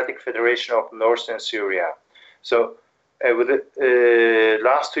Democratic Federation of Northern Syria. So with the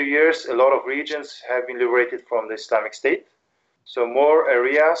last 2 years, a lot of regions have been liberated from the Islamic State. So more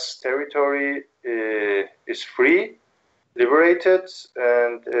areas, territory is free. liberated,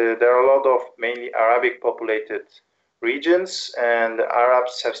 and there are a lot of mainly Arabic populated regions, and the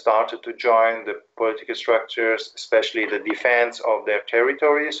Arabs have started to join the political structures, especially the defense of their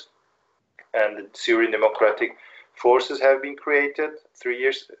territories, and the Syrian democratic forces have been created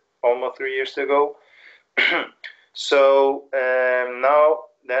almost 3 years ago. So now,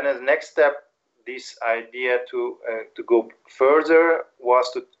 then as next step, this idea to go further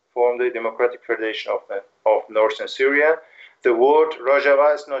was to form the Democratic Federation of Northern Syria. The word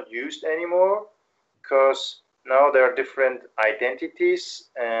Rojava is not used anymore because now there are different identities,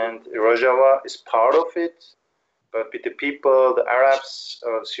 and Rojava is part of it. But with the people, the Arabs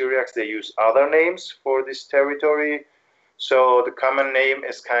or the Syriacs, they use other names for this territory. So the common name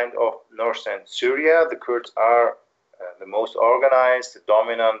is kind of Northern Syria. The Kurds are the most organized, the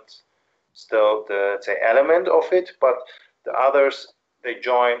dominant, still the element of it. But the others, they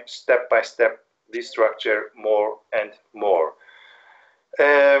join step by step this structure more and more.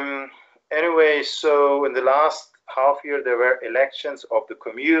 Anyway, so in the last half year, there were elections of the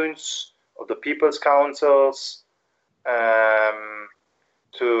communes, of the people's councils,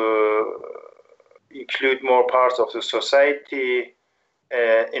 to include more parts of the society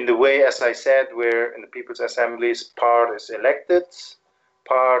in the way, as I said, where in the people's assemblies, part is elected,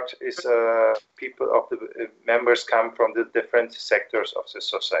 part is people of the members come from the different sectors of the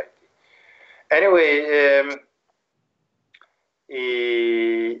society. Anyway,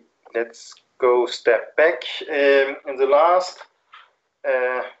 let's go step back. In the last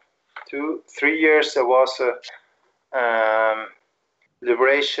 2-3 years, there was a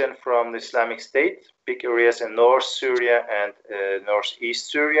liberation from the Islamic State, big areas in North Syria and Northeast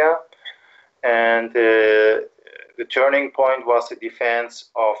Syria. And the turning point was the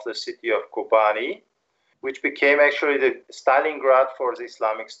defense of the city of Kobani, which became actually the Stalingrad for the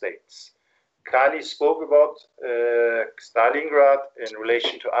Islamic States. Kali spoke about Stalingrad in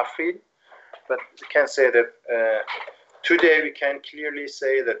relation to Afrin, but we can say that today we can clearly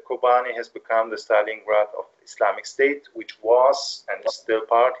say that Kobani has become the Stalingrad of the Islamic State, which was and is still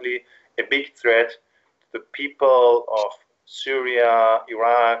partly a big threat to the people of Syria,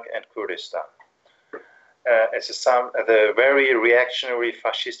 Iraq, and Kurdistan. The very reactionary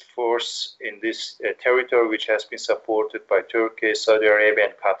fascist force in this territory, which has been supported by Turkey, Saudi Arabia,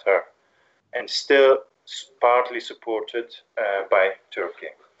 and Qatar, and still partly supported by Turkey.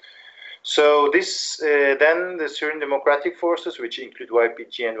 So this, then the Syrian Democratic Forces, which include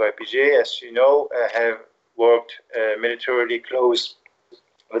YPG and YPJ, as you know, have worked militarily close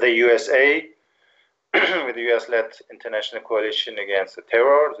with the USA, with the US-led international coalition against the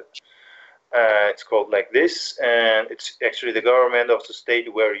terror. It's called like this, and it's actually the government of the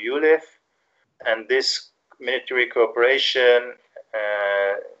state where you live. And this military cooperation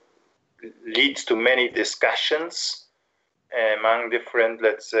leads to many discussions among different,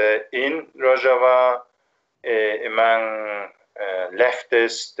 let's say, in Rojava, among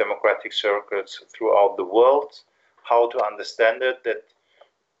leftist democratic circles throughout the world, how to understand it, that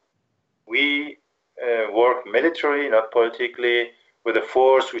we work militarily, not politically, with a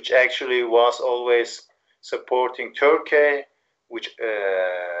force which actually was always supporting Turkey, which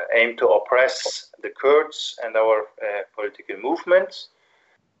aimed to oppress the Kurds and our political movements.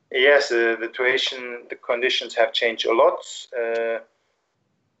 Yes, the situation, the conditions have changed a lot,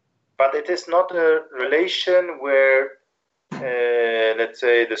 but it is not a relation where, let's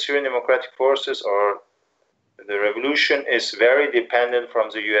say, the Syrian Democratic Forces or the revolution is very dependent from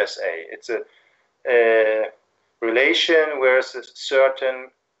the USA. It's a relation where there's a certain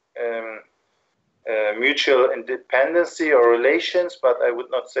mutual independency or relations, but I would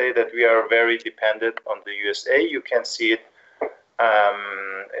not say that we are very dependent on the USA. You can see it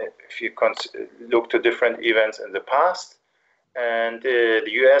if you look to different events in the past. And the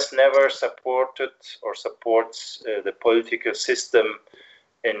US never supported or supports the political system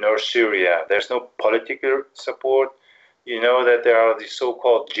in North Syria. There's no political support. You know that there are the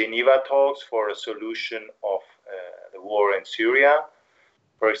so-called Geneva talks for a solution of the war in Syria.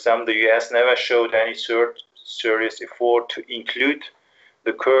 For example, the US never showed any serious effort to include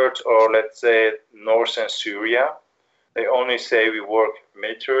the Kurds or, let's say, northern Syria. They only say we work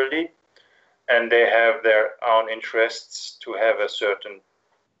militarily, and they have their own interests to have a certain,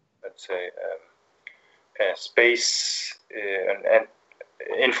 let's say, space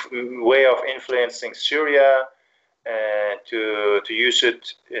and way of influencing Syria, to use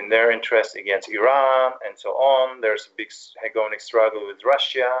it in their interest against Iran and so on. There's a big hegemonic struggle with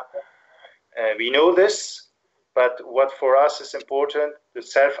Russia. We know this, but what for us is important, the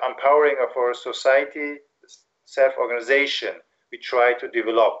self-empowering of our society, self-organization, we try to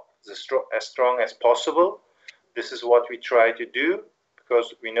develop as strong as possible. this is what we try to do,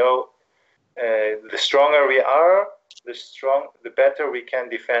 because we know the stronger we are, the better we can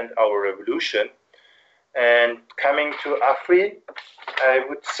defend our revolution. And coming to Afrin, I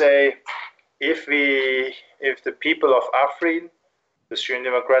would say if the people of Afrin, the Syrian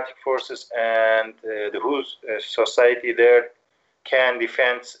Democratic Forces, and the whole society there can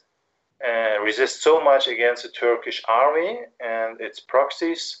resist so much against the Turkish army and its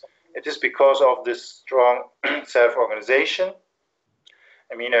proxies, it is because of this strong self-organization.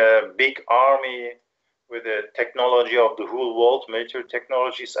 I mean, a big army with the technology of the whole world, military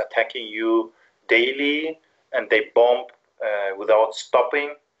technologies, attacking you daily, and they bomb without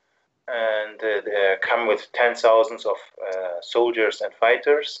stopping, and they come with 10,000s of soldiers and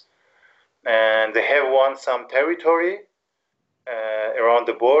fighters, and they have won some territory around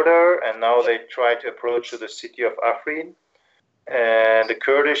the border, and now they try to approach to the city of Afrin. And the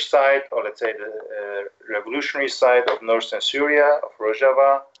Kurdish side, or let's say the revolutionary side of northern Syria, of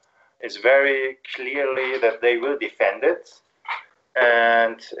Rojava, is very clearly that they will defend it.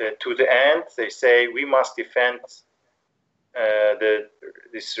 And to the end, they say we must defend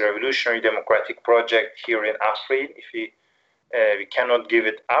this revolutionary democratic project here in Afrin. If we cannot give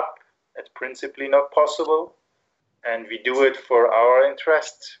it up, it's principally not possible. And we do it for our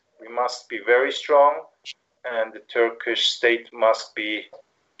interest. We must be very strong, and the Turkish state must be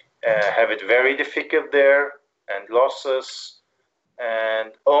have it very difficult there, and losses.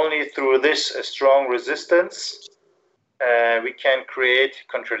 And only through this strong resistance we can create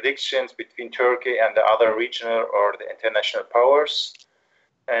contradictions between Turkey and the other regional or the international powers,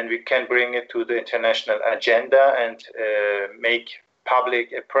 and we can bring it to the international agenda and make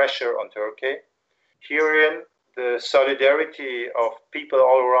public pressure on Turkey. Herein, the solidarity of people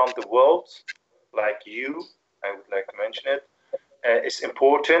all around the world, like you, I would like to mention it, is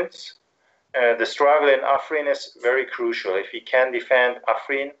important. The struggle in Afrin is very crucial. If we can defend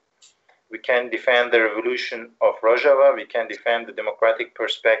Afrin, we can defend the revolution of Rojava, we can defend the democratic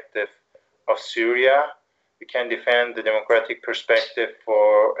perspective of Syria, we can defend the democratic perspective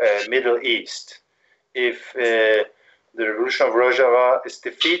for Middle East. If the revolution of Rojava is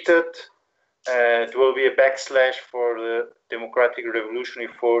defeated, it will be a backslash for the democratic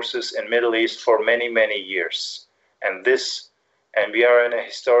revolutionary forces in Middle East for many, many years. And we are in a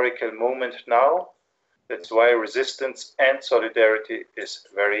historical moment now. That's why resistance and solidarity is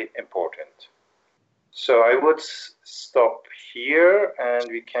very important. So I would stop here, and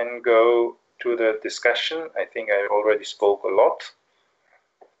we can go to the discussion. I think I already spoke a lot.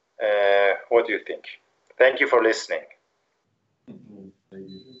 What do you think? Thank you for listening. Thank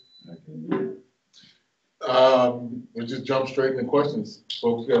you. We'll just jump straight into questions.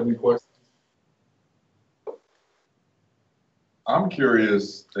 Folks, got any questions? I'm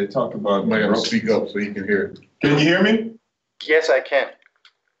curious. They talk about. You might have to speak up so you can hear. Can you hear me? Yes, I can.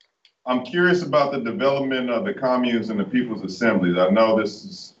 I'm curious about the development of the communes and the people's assemblies. I know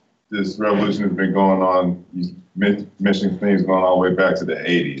this revolution has been going on. You mentioned things going all the way back to the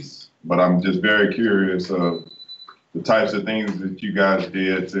 80s, but I'm just very curious of the types of things that you guys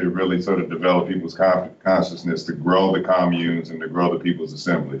did to really sort of develop people's consciousness, to grow the communes and to grow the people's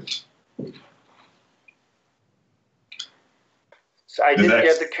assemblies. So I didn't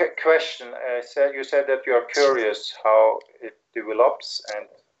get the question. You said that you are curious how it develops and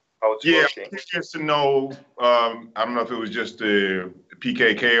how it's working. I'm curious to know, I don't know if it was just the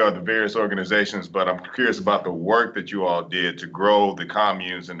PKK or the various organizations, but I'm curious about the work that you all did to grow the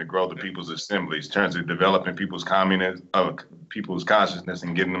communes and to grow the people's assemblies in terms of developing people's consciousness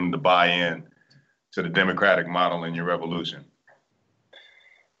and getting them to buy in to the democratic model in your revolution.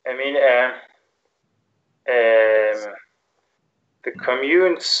 I mean, the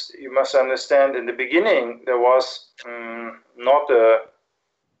communes, you must understand, in the beginning, there was not a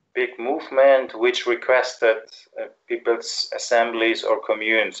big movement which requested people's assemblies or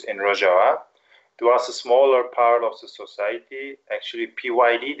communes in Rojava. It was a smaller part of the society. Actually,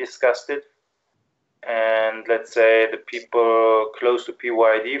 PYD discussed it. And let's say the people close to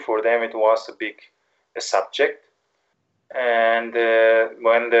PYD, for them it was a big subject. And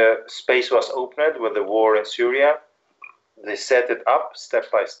when the space was opened with the war in Syria, they set it up step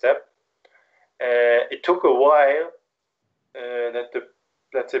by step. It took a while that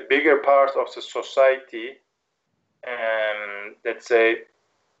the bigger part of the society, let's say,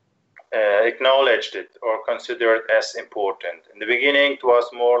 acknowledged it or considered it as important. In the beginning, it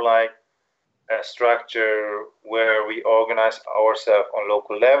was more like a structure where we organize ourselves on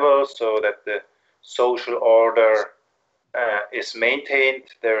local level so that the social order is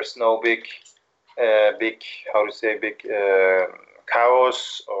maintained. There's no big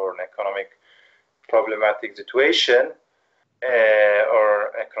chaos or an economic problematic situation or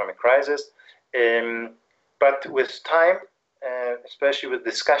economic crisis. But with time, especially with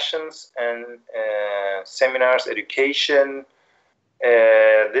discussions and seminars, education,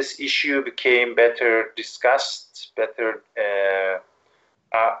 this issue became better discussed, better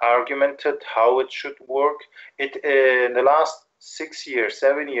argumented how it should work. In the last 6 years,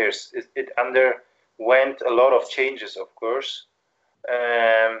 7 years, it underwent a lot of changes, of course.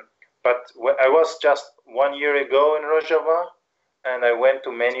 But I was just 1 year ago in Rojava, and I went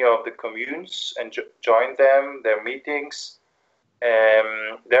to many of the communes and joined them, their meetings.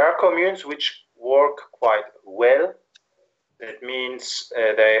 There are communes which work quite well. That means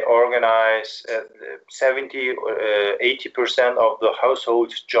they organize 70 or 80% of the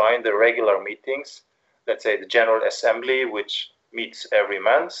households join the regular meetings. Let's say the General Assembly, which meets every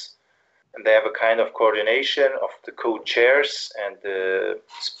month. And they have a kind of coordination of the co-chairs and the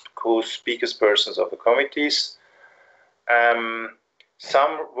co-speakers persons of the committees.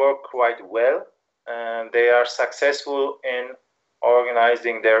 Some work quite well, and they are successful in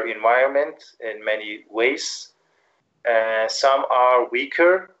organizing their environment in many ways. Some are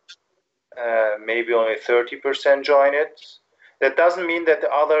weaker, maybe only 30% join it. That doesn't mean that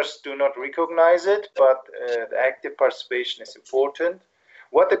the others do not recognize it, but the active participation is important.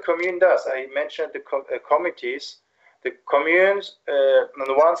 What the commune does, I mentioned the committees. The communes, on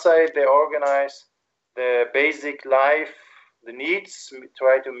the one side, they organize the basic life, the needs,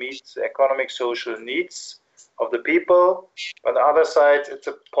 try to meet the economic, social needs of the people. On the other side, it's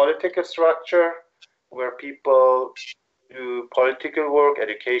a political structure where people do political work,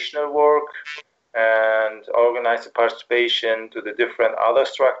 educational work, and organize the participation to the different other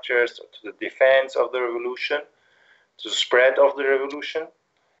structures, to the defense of the revolution, to the spread of the revolution.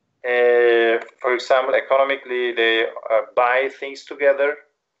 For example, economically, they buy things together,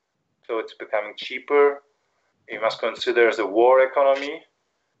 so it's becoming cheaper. You must consider as a war economy.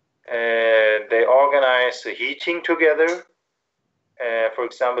 They organize the heating together. For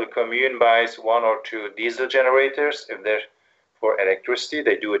example, the commune buys 1 or 2 diesel generators. If they're for electricity,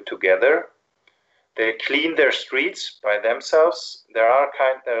 they do it together. They clean their streets by themselves. There are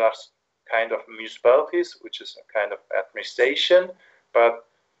kind of municipalities, which is a kind of administration, but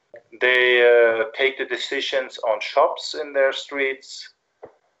they take the decisions on shops in their streets.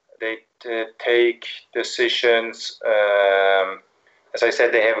 They take decisions. As I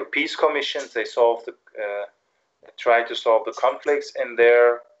said, they have a peace commissions. They try to solve the conflicts in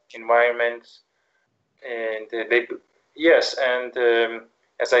their environment. And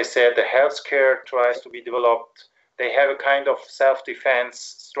as I said, the healthcare tries to be developed. They have a kind of self-defense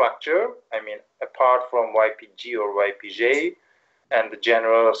structure. I mean, apart from YPG or YPJ and the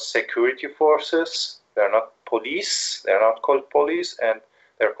general security forces, they're not police. They're not called police, and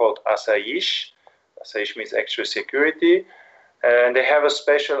they're called asayish. Asayish means extra security. And they have a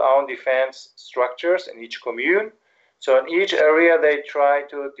special own defense structures in each commune. So in each area, they try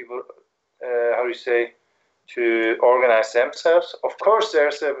to to organize themselves. Of course,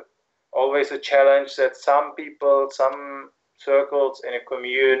 there's always a challenge that some people, some circles in a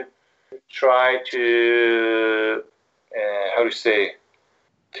commune try to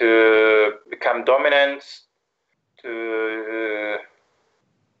to become dominant, to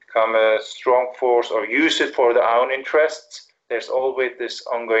become a strong force or use it for their own interests. There's always this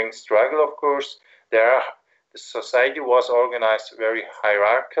ongoing struggle, of course. The society was organized very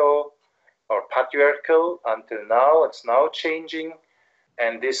hierarchical or patriarchal until now. It's now changing,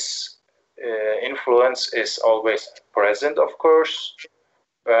 and this influence is always present, of course.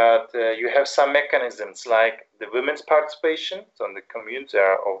 But you have some mechanisms like the women's participation. So in the communes, there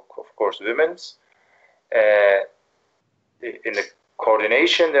are, of course, women's. In the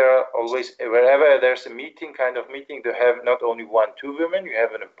coordination, there are always, wherever there's a meeting, you have not only 1, 2 women, you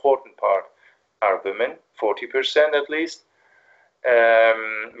have an important part are women, 40% at least.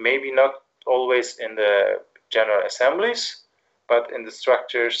 Maybe not always in the general assemblies, but in the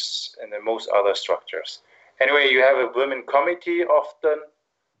structures and the most other structures. Anyway, you have a women committee often,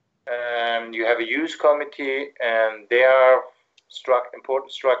 you have a youth committee, and they are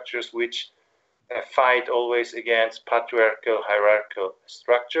important structures which fight always against patriarchal, hierarchical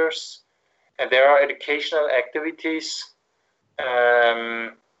structures. And there are educational activities.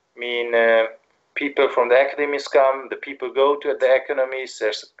 People from the academies come, the people go to the academies,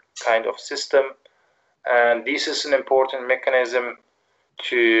 there's a kind of system. And this is an important mechanism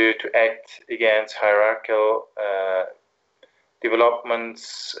to act against hierarchical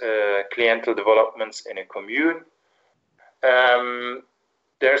developments, cliental developments in a commune.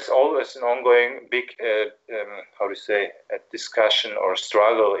 there's always an ongoing big, how to say, a discussion or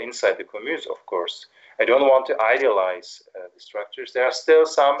struggle inside the communes, of course. I don't want to idealize the structures. There are still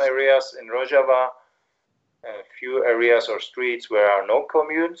some areas in Rojava, a few areas or streets where are no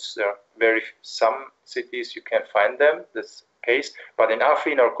communes. There are some cities you can find them, this case. But in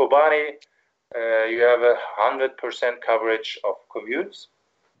Afrin or Kobani, you have 100% coverage of communes.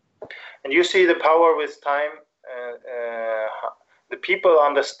 And you see the power with time. The people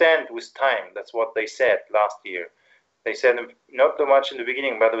understand with time. That's what they said last year. They said not so much in the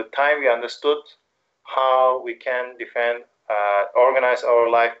beginning, but with time we understood how we can defend, organize our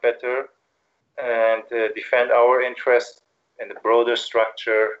life better, and defend our interests in the broader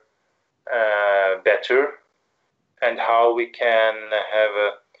structure better, and how we can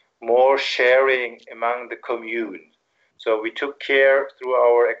have more sharing among the commune. So we took care through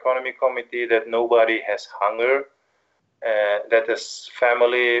our economy committee that nobody has hunger, that is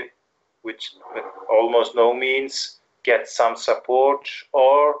family which with almost no means get some support,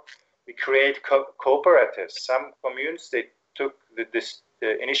 or we create cooperatives. Some communes, they took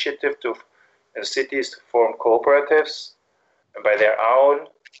the initiative to cities to form cooperatives by their own,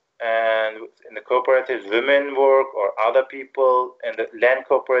 and in the cooperatives women work or other people, and the land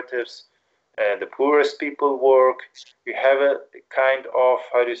cooperatives the poorest people work. You have a kind of,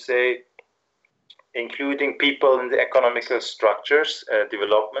 how do you say, including people in the economical structures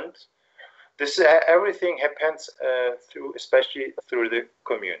development. This everything happens through, especially through the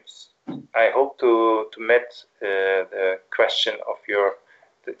communes. I hope to met the question of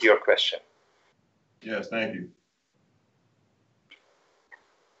your question. Yes, thank you.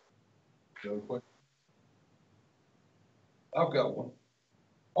 I've got one.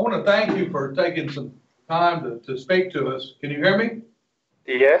 I want to thank you for taking some time to speak to us. Can you hear me?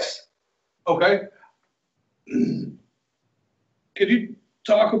 Yes. Okay. Could you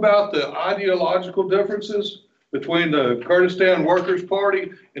talk about the ideological differences between the Kurdistan Workers'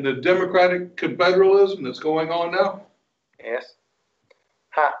 Party and the Democratic Confederalism that's going on now? Yes.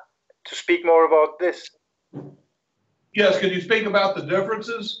 To speak more about this? Yes, can you speak about the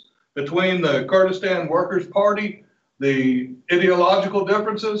differences between the Kurdistan Workers' Party, the ideological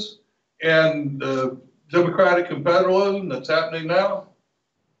differences, and the Democratic Confederalism that's happening now?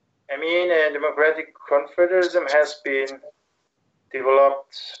 I mean, Democratic Confederalism has been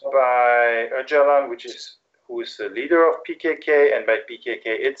developed by Öcalan, who is the leader of PKK, and by PKK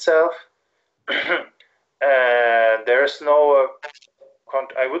itself. There is no,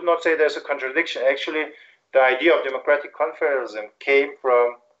 I would not say there's a contradiction. Actually, the idea of Democratic Confederalism came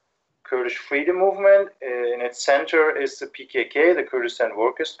from Kurdish freedom movement. In its center is the PKK, the Kurdistan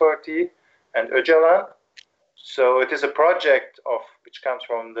Workers' Party, and Öcalan. So it is a project which comes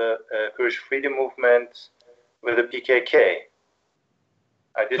from the Kurdish freedom movement with the PKK.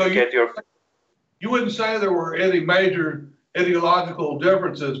 I didn't get your... You wouldn't say there were any major ideological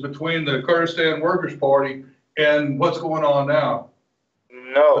differences between the Kurdistan Workers' Party and what's going on now?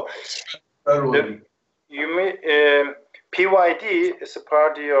 No. You mean PYD is a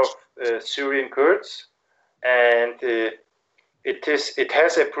party of Syrian Kurds, and it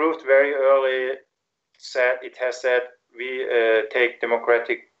has approved very early. It has said we take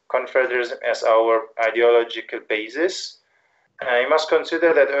Democratic Confederalism as our ideological basis. You must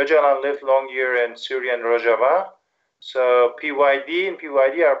consider that Öcalan lived long year in Syria and Rojava. So PYD and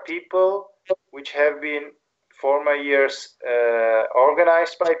PYD are people which have been former years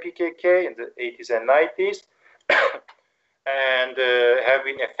organized by PKK in the 80s and 90s and have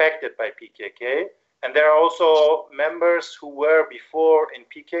been affected by PKK. And there are also members who were before in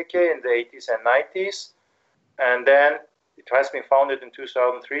PKK in the 80s and 90s. And then it has been founded in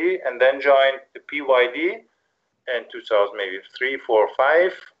 2003 and then joined the PYD in 2000, maybe 3, 4,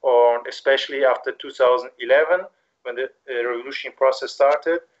 5, or especially after 2011 when the revolutionary process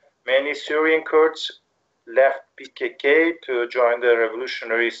started. Many Syrian Kurds left PKK to join the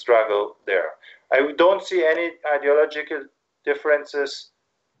revolutionary struggle there. I don't see any ideological differences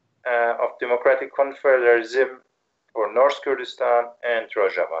of Democratic Confederalism for North Kurdistan and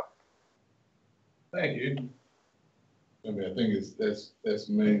Rojava. Thank you. I mean, I think that's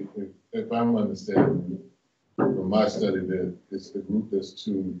main. If I'm understanding from my study, that it's the group that's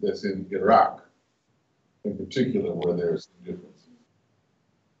in Iraq, in particular, where there's some difference.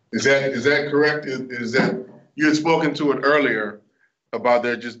 Is that correct? Is that you had spoken to it earlier about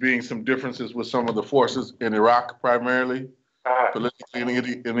there just being some differences with some of the forces in Iraq, primarily, politically and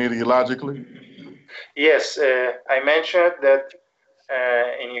ideologically? Yes, I mentioned that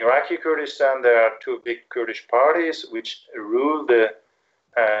in Iraqi Kurdistan there are two big Kurdish parties which rule the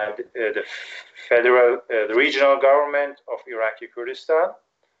federal, the regional government of Iraqi Kurdistan.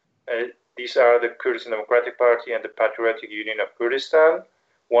 These are the Kurdistan Democratic Party and the Patriotic Union of Kurdistan.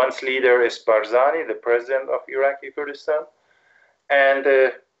 One's leader is Barzani, the president of Iraqi Kurdistan, and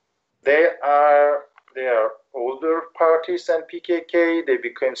they are older parties than PKK. They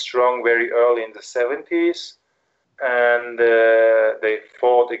became strong very early in the 70s, and they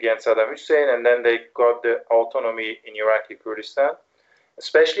fought against Saddam Hussein, and then they got the autonomy in Iraqi Kurdistan.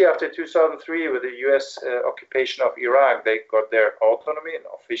 Especially after 2003, with the US occupation of Iraq, they got their autonomy and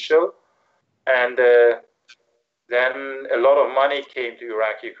official. And then a lot of money came to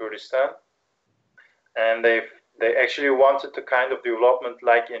Iraqi Kurdistan. And they actually wanted the kind of development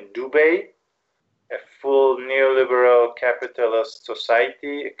like in Dubai, a full neoliberal capitalist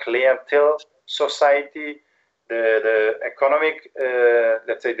society, a clientele society. The economic,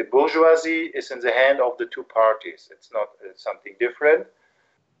 let's say the bourgeoisie is in the hand of the two parties. It's not something different.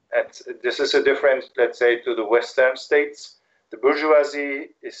 This is a difference, let's say, to the Western states. The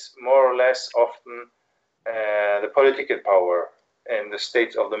bourgeoisie is more or less often the political power in the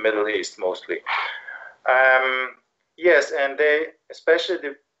states of the Middle East, mostly. Yes, and they, especially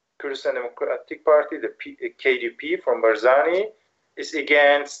the Kurdistan Democratic Party, the KDP from Barzani, is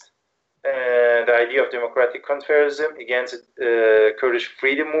against the idea of democratic confederalism, against the Kurdish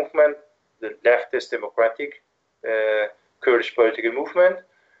freedom movement, the leftist democratic Kurdish political movement.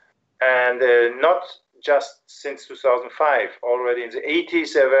 And not just since 2005, already in the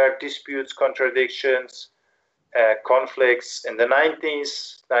 80s there were disputes, contradictions, conflicts. In the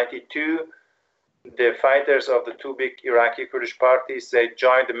 90s, 92, the fighters of the two big Iraqi Kurdish parties, they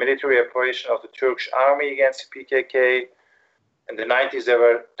joined the military operation of the Turkish army against PKK. In the 90s there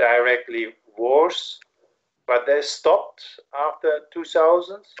were directly wars, but they stopped after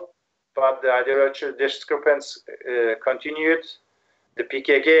 2000, but the ideological discrepancies continued. The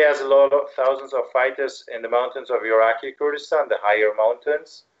PKK has a lot of thousands of fighters in the mountains of Iraqi Kurdistan, the higher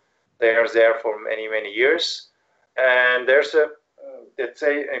mountains. They are there for many, many years. And there's let's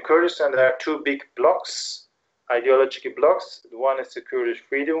say in Kurdistan, there are two big blocks, ideological blocks. One is the Kurdish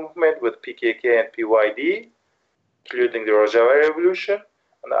freedom movement with PKK and PYD, including the Rojava revolution.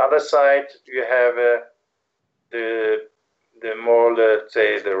 On the other side, you have the more, let's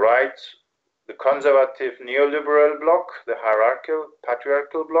say, the right, the conservative neoliberal bloc, the hierarchical,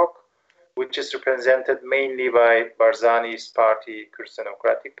 patriarchal bloc, which is represented mainly by Barzani's party, Kurdistan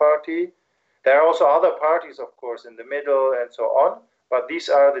Democratic Party. There are also other parties, of course, in the middle and so on, but these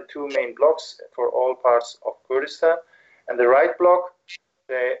are the two main blocs for all parts of Kurdistan. And the right bloc,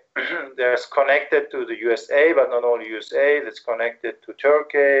 they're connected to the USA, but not only USA, it's connected to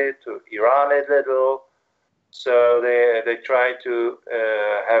Turkey, to Iran a little. So they try to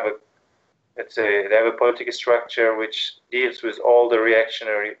have a, let's say, they have a political structure which deals with all the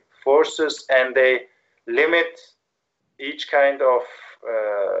reactionary forces, and they limit each kind of,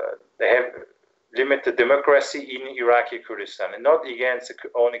 they have limited democracy in Iraqi Kurdistan, and not against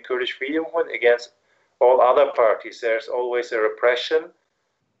only Kurdish freedom movement, against all other parties. There's always a repression,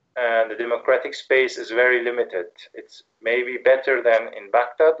 and the democratic space is very limited. It's maybe better than in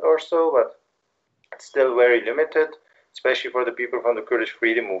Baghdad or so, but it's still very limited, especially for the people from the Kurdish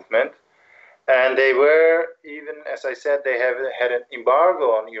freedom movement. And they were, even as I said, they have had an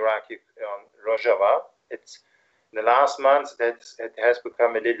embargo on on Rojava. It's in the last months that it has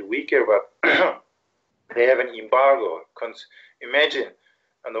become a little weaker, but they have an embargo. Imagine,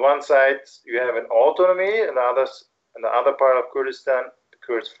 on the one side you have an autonomy, and the other part of Kurdistan, the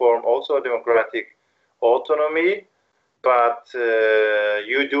Kurds form also a democratic autonomy, but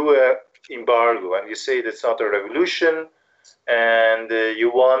you do an embargo, and you say that's not a revolution. And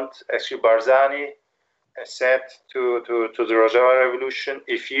you want, actually Barzani said to the Rojava revolution,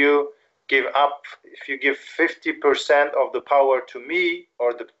 if you give 50% of the power to me,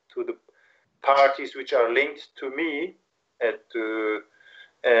 or to the parties which are linked to me, then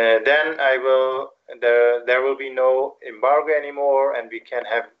there will be no embargo anymore, and we can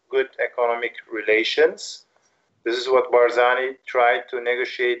have good economic relations. This is what Barzani tried to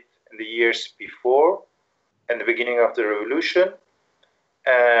negotiate in the years before, in the beginning of the revolution.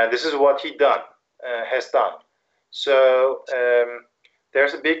 This is what he has done. So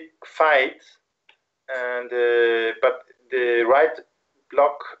there's a big fight, and but the right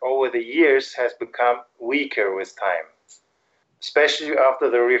bloc over the years has become weaker with time, especially after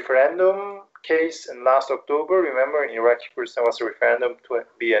the referendum case in last October. Remember, in Iraqi Kurdistan was a referendum to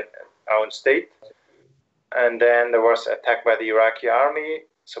be an own state, and then there was attack by the Iraqi army,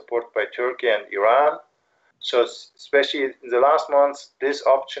 supported by Turkey and Iran. So especially in the last months, this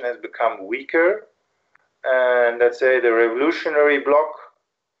option has become weaker. And let's say the revolutionary bloc,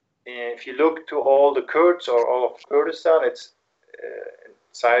 if you look to all the Kurds or all of Kurdistan, it's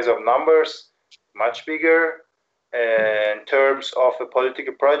size of numbers, much bigger. In terms of a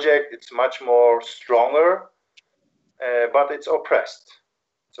political project, it's much more stronger, but it's oppressed.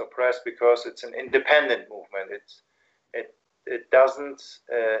 It's oppressed because it's an independent movement. It doesn't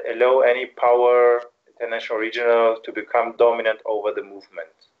allow any power, international, regional, to become dominant over the movement.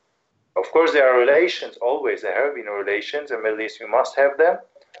 Of course, there are relations, always there have been relations. In the Middle East, you must have them.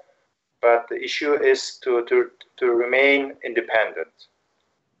 But the issue is to remain independent.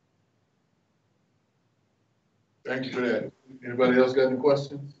 Thank you for that. Anybody else got any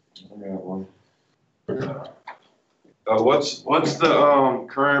questions? I got one. What's the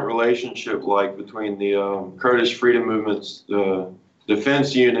current relationship like between the Kurdish freedom movements, the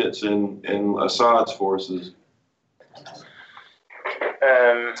defense units, and Assad's forces?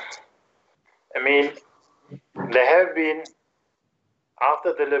 I mean, there have been,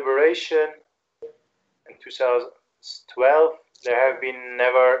 after the liberation in 2012, there have been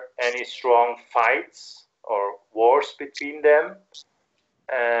never any strong fights or wars between them.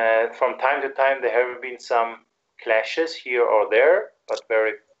 From time to time, there have been some clashes here or there, but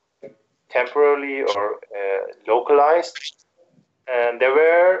very temporarily or localized. And there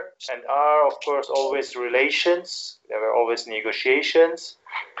were and are, of course, always relations. There were always negotiations,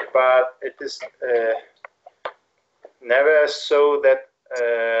 but it is never so that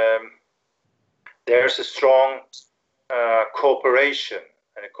there's a strong cooperation,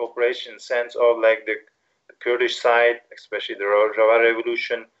 and a cooperation in the sense of like the Kurdish side, especially the Rojava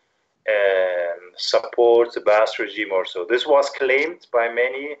revolution, supports the Ba'ath regime or so. This was claimed by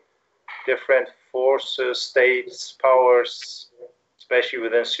many different forces, states, powers, especially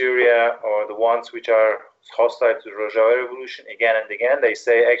within Syria, or the ones which are hostile to the Rojava revolution again and again. They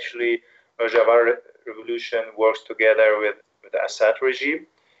say actually Rojava revolution works together with the Assad regime.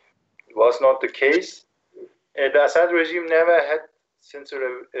 It was not the case. The Assad regime never had, since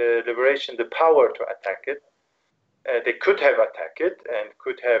the liberation, the power to attack it. They could have attacked it and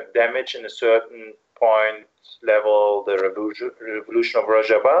could have damaged in a certain point level the revolution of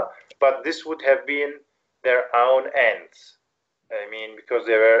Rojava, but this would have been their own ends. I mean, because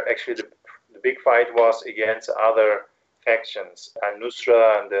they were actually the big fight was against other factions,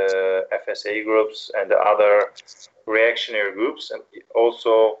 Al-Nusra and the FSA groups and the other reactionary groups, and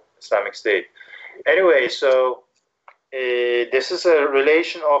also Islamic State. Anyway, so this is a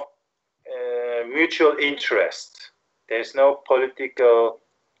relation of mutual interest. There's no political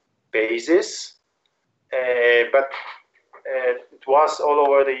basis, but it was all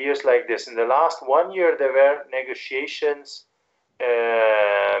over the years like this. In the last 1 year, there were negotiations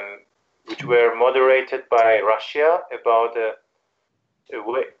which were moderated by Russia about a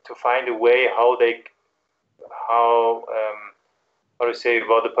way to find a way how to say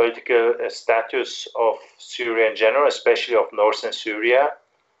about the political status of Syria in general, especially of northern Syria.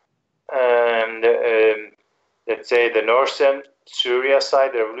 And let's say the northern Syria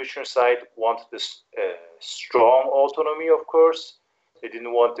side, the revolutionary side, wanted this strong autonomy, of course. They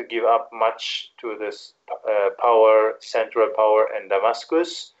didn't want to give up much to this central power in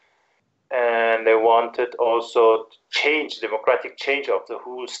Damascus. And they wanted also democratic change of the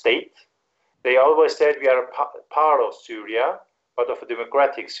whole state. They always said we are a part of Syria, but of a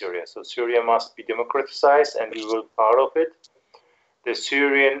democratic Syria. So Syria must be democratized and we will be part of it. The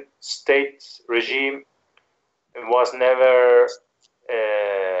Syrian state regime was never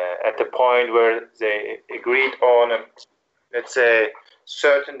at the point where they agreed on, let's say,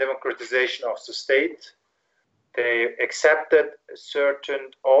 certain democratization of the state. They accepted a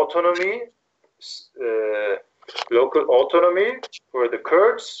certain autonomy, local autonomy for the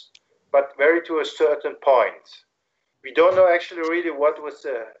Kurds, but very to a certain point. We don't know actually really what was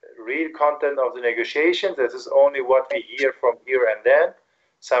the real content of the negotiations. This is only what we hear from here and then.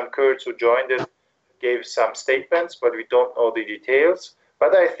 Some Kurds who joined it gave some statements, but we don't know the details.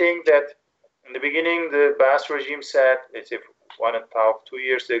 But I think that in the beginning, the Ba'ath regime said, let's say 1.5, 2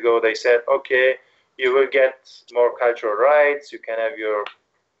 years ago, they said, okay, you will get more cultural rights, you can have your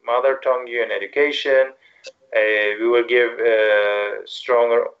mother tongue here in education, we will give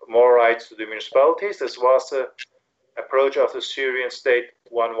more rights to the municipalities. This was the approach of the Syrian state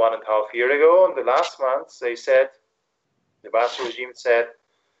 1.5 years ago. In the last months, they said, the Ba'ath regime said,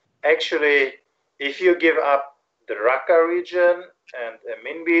 actually, if you give up the Raqqa region and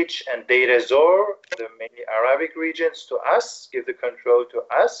Minbij and Deir ez-Zor, the mainly Arabic regions, to us, give the control to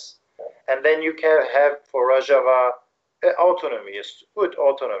us, and then you can have for Rojava autonomy, a good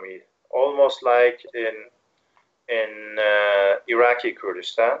autonomy, almost like in Iraqi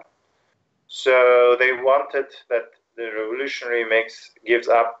Kurdistan. So they wanted that the revolutionary gives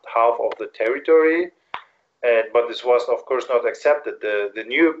up half of the territory, But this was, of course, not accepted. The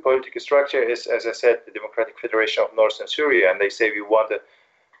new political structure is, as I said, the Democratic Federation of Northern Syria, and they say we want a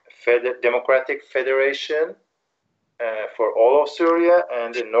democratic federation for all of Syria,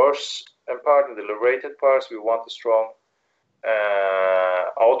 and the northern part and the liberated parts, we want a strong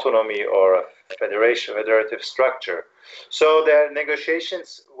autonomy or a federative structure. So the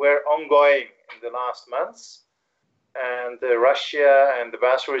negotiations were ongoing in the last months, and Russia and the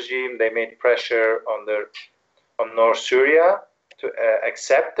Baath regime, they made pressure on North Syria to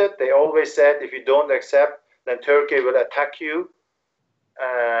accept it. They always said, if you don't accept, then Turkey will attack you,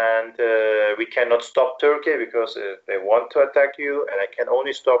 and we cannot stop Turkey because they want to attack you, and I can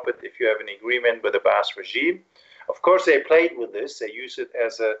only stop it if you have an agreement with the Baath regime. Of course, they played with this. They used it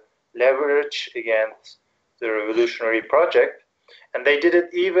as a leverage against the revolutionary project, and they did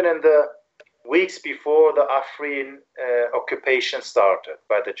it even in the weeks before the Afrin occupation started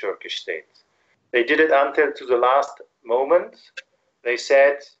by the Turkish state. They did it until to the last moment. They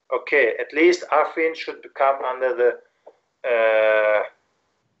said, okay, at least Afrin should come under the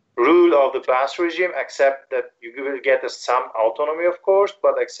rule of the Baath regime, accept that you will get some autonomy, of course,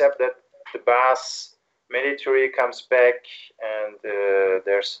 but accept that the Baath military comes back and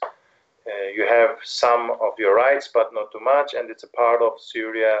you have some of your rights, but not too much, and it's a part of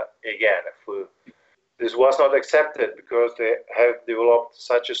Syria again. This was not accepted because they have developed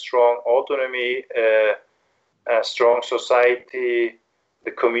such a strong autonomy, a strong society,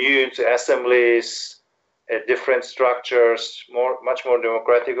 the communes, the assemblies, different structures, much more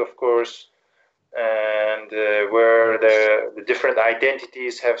democratic, of course, and where the different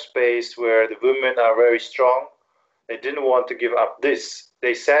identities have space, where the women are very strong. They didn't want to give up this.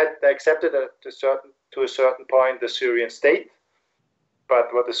 They said they accepted to a certain point the Syrian state,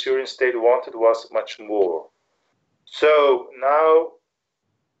 but what the Syrian state wanted was much more. So now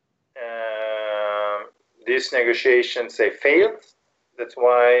these negotiations, they failed. That's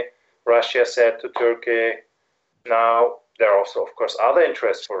why Russia said to Turkey, now there are also, of course, other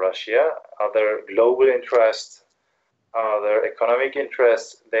interests for Russia, other global interests, other economic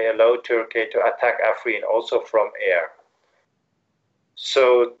interests. They allowed Turkey to attack Afrin also from air.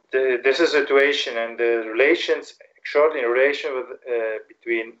 So this is a situation, and the relations, shortly in relation with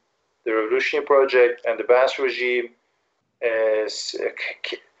between the revolutionary project and the Baath regime is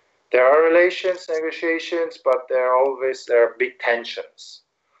there are relations, negotiations, but there are big tensions.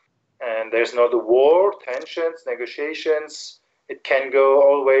 And there's not a war, tensions, negotiations. It can go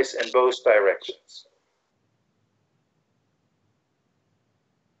always in both directions.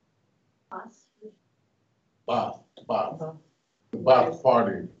 Baath. The Baath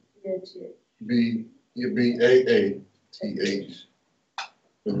Party. B-A-A-T-H.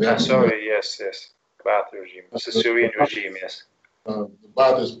 Sorry, yes. Baath regime. It's a Syrian regime, yes. The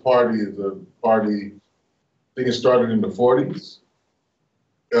Baathist Party is a party, I think it started in the 40s.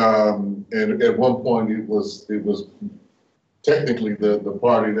 And at one point it was technically the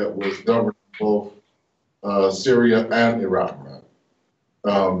party that was governing both Syria and Iraq.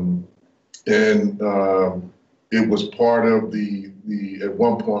 It was part of at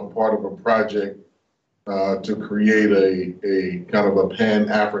one point part of a project to create a kind of a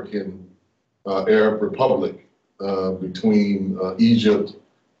Pan-African Arab Republic between Egypt,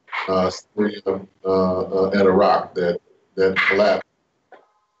 Syria, and Iraq that collapsed.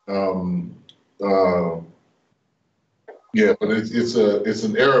 Yeah, but it's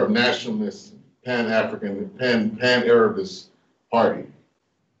an Arab nationalist, Pan-African, Pan-Arabist party,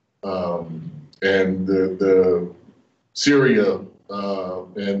 and the Syria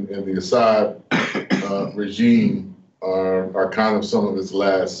and the Assad regime are kind of some of its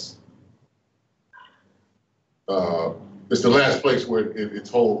last. It's the last place where it's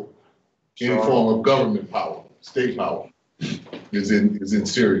hold any form of government power, state power, is in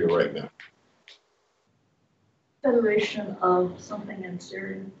Syria right now. Federation of something in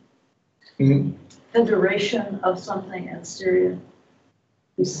Syria. Mm-hmm. Federation of something in Syria.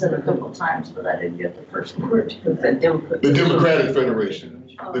 We said a couple of times, but I didn't get the first word. The Democratic Federation.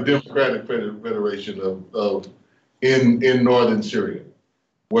 The Democratic Federation of in northern Syria,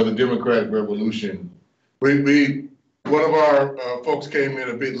 where the Democratic Revolution. One of our folks came in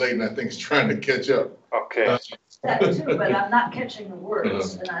a bit late, and I think is trying to catch up. Okay. That too, but I'm not catching the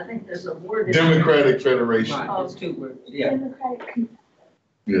words, and I think there's a word. In Democratic Federation. There's two words. Yeah. Democratic.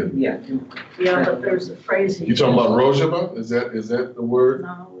 Yeah. Yeah, but there's a phrase. You talking about Rojava? Is that the word?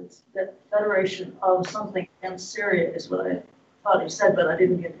 No, it's the Federation of something in Syria is what I thought he said, but I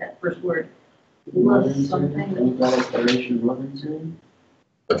didn't get that first word. Something. Democratic Federation of Northern Syria?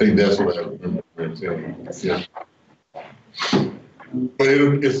 I think that's what I remember. Yeah. But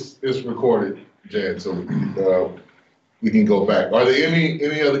it's recorded. Jan, so we can go back. Are there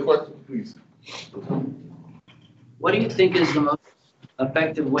any other questions, please? What do you think is the most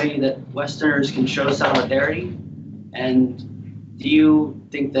effective way that Westerners can show solidarity? And do you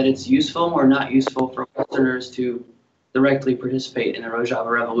think that it's useful or not useful for Westerners to directly participate in the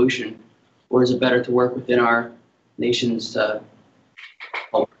Rojava Revolution? Or is it better to work within our nation's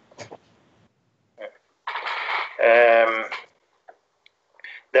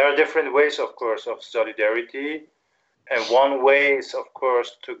There are different ways, of course, of solidarity. And one way is, of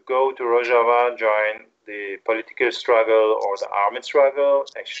course, to go to Rojava, join the political struggle or the armed struggle.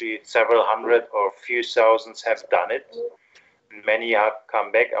 Actually, several hundred or few thousands have done it. Many have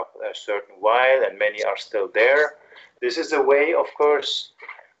come back after a certain while, and many are still there. This is a way, of course,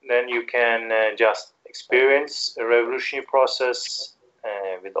 then you can just experience a revolutionary process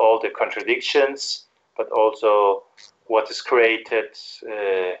with all the contradictions, but also what is created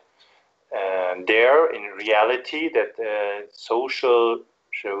there in reality, that social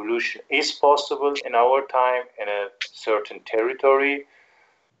revolution is possible in our time in a certain territory,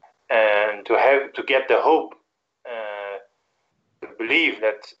 and to get the hope, to believe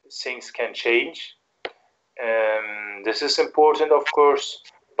that things can change. This is important, of course,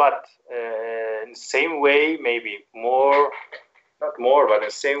 but in the same way, maybe more, not more, but in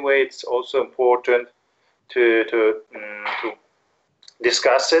the same way, it's also important to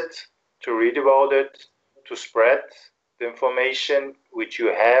discuss it, to read about it, to spread the information which you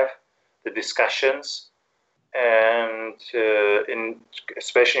have, the discussions, and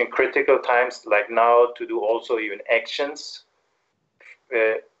especially in critical times like now, to do also even actions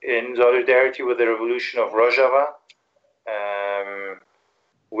in solidarity with the revolution of Rojava,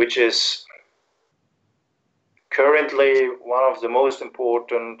 which is currently one of the most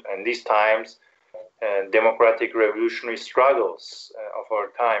important in these times democratic revolutionary struggles of our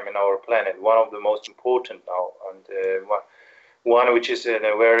time and our planet. One of the most important now, and one which is in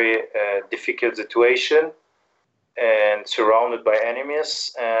a very difficult situation and surrounded by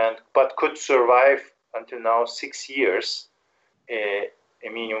enemies, but could survive until now 6 years. I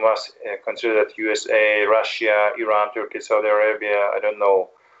mean, you must consider that USA, Russia, Iran, Turkey, Saudi Arabia, I don't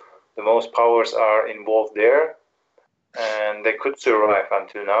know, the most powers are involved there, and they could survive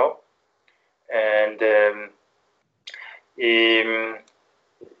until now. And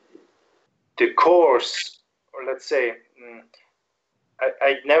the course, or let's say,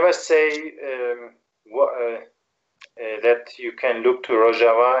 I'd never say that you can look to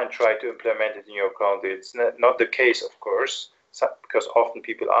Rojava and try to implement it in your country. It's not the case, of course, because often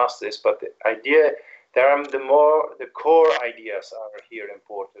people ask this, but the idea, the core ideas are here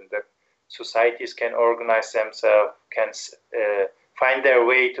important, that societies can organize themselves, can find their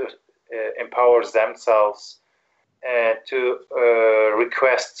way to empower themselves, to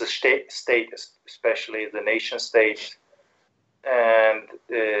request the state, especially the nation state, and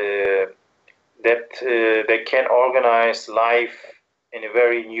that they can organize life in a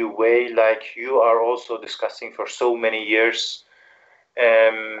very new way, like you are also discussing for so many years.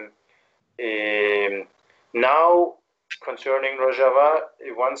 Now, concerning Rojava,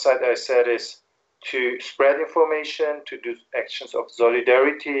 one side I said is to spread information, to do actions of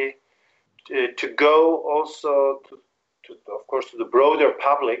solidarity, to go also of course, to the broader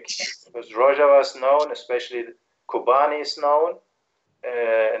public, because Rojava is known, especially Kobani is known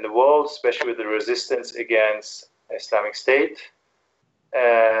in the world, especially with the resistance against Islamic State.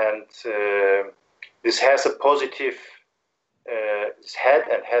 And this has a positive,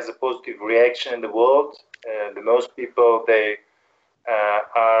 has a positive reaction in the world. The most people, they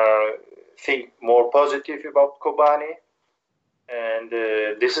think more positive about Kobani. And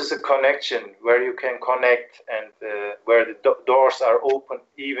this is a connection where you can connect, and where the doors are open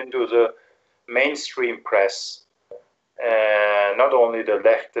even to the mainstream press, not only the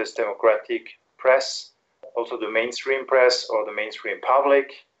leftist democratic press, also the mainstream press or the mainstream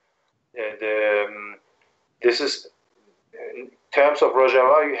public. This is, in terms of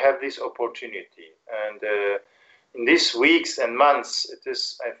Rojava, you have this opportunity. And in these weeks and months, it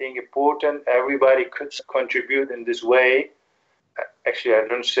is, I think, important everybody could contribute in this way. Actually, I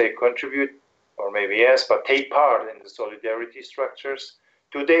don't say contribute, or maybe yes, but take part in the solidarity structures.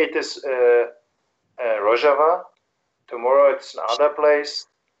 Today it is Rojava, tomorrow it's another place,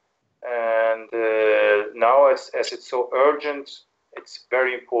 and now as it's so urgent, it's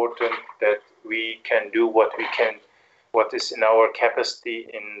very important that we can do what is in our capacity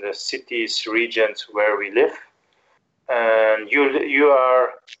in the cities, regions where we live. And you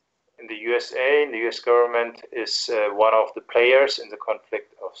are in the USA, and the US government is one of the players in the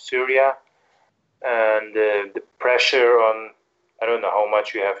conflict of Syria, and the pressure on I don't know how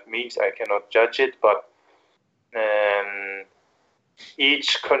much you have means, I cannot judge it, but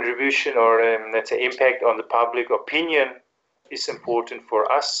each contribution or let's say impact on the public opinion is important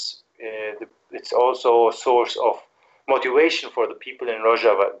for us. It's also a source of motivation for the people in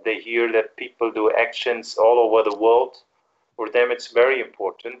Rojava. They hear that people do actions all over the world. For them, it's very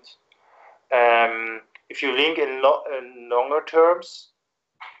important. If you link in longer terms,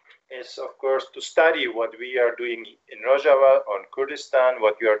 is of course to study what we are doing in Rojava, on Kurdistan,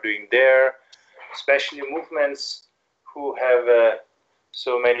 what you are doing there, especially movements who have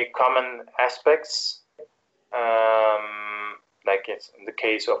so many common aspects, like it's in the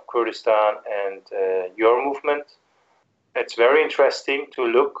case of Kurdistan and your movement. It's very interesting to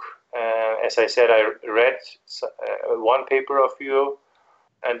look. As I said, I read one paper of you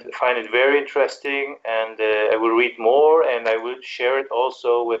and find it very interesting, and I will read more, and I will share it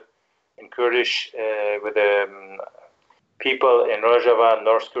also with in Kurdish with the people in Rojava,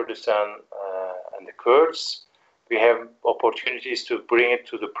 North Kurdistan, and the Kurds. We have opportunities to bring it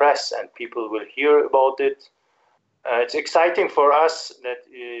to the press, and people will hear about it. It's exciting for us that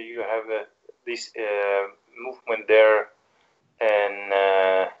you have this movement there in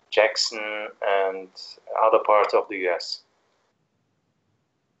Jackson and other parts of the US.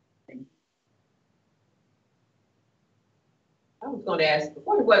 I was going to ask,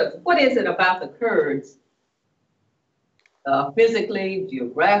 what is it about the Kurds, physically,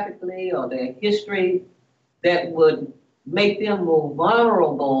 geographically, or their history, that would make them more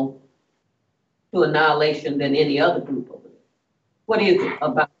vulnerable to annihilation than any other group over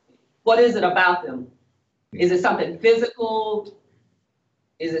there? What is it about them? Is it something physical?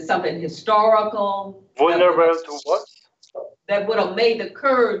 Is it something historical? Vulnerable to what? That would have made the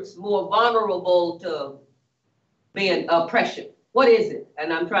Kurds more vulnerable to being oppression. What is it?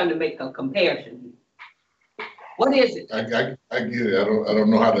 And I'm trying to make a comparison here. What is it? I get it. I don't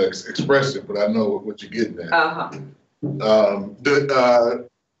know how to express it, but I know what you're getting at. Well, the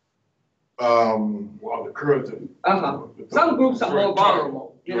Kurds. Some groups are more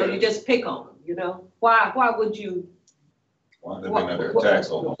vulnerable. You know, you just pick on them. You know, why would you? Why they've been under attack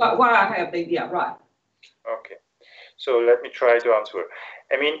so long. Why have they? Yeah, right. Okay, so let me try to answer.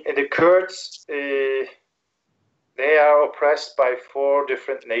 I mean, the Kurds, they are oppressed by 4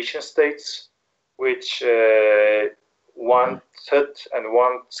 different nation states, which wanted and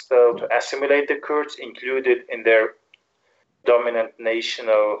want still to assimilate the Kurds, included in their dominant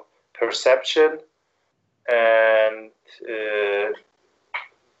national perception. And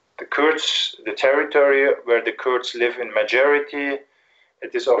the Kurds, the territory where the Kurds live in majority,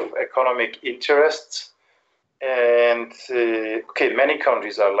 it is of economic interest. And okay, many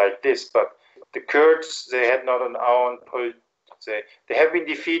countries are like this, but the Kurds, they had not an own they have been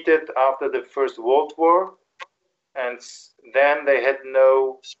defeated after the First World War, and then they had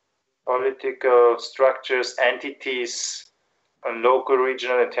no political structures, entities on local,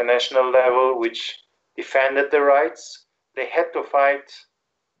 regional, international level which defended their rights. They had to fight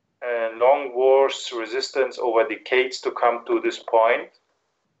long wars, resistance over decades to come to this point.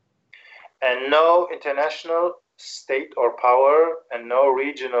 And no international state or power and no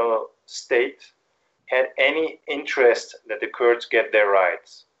regional state had any interest that the Kurds get their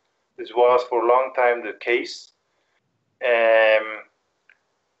rights. This was for a long time the case.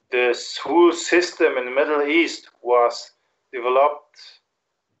 This whole system in the Middle East was developed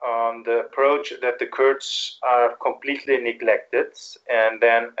on the approach that the Kurds are completely neglected and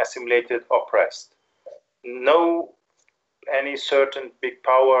then assimilated, oppressed. No any certain big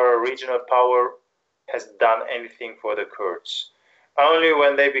power, regional power, has done anything for the Kurds. Only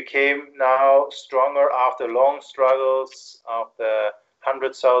when they became now stronger after long struggles, after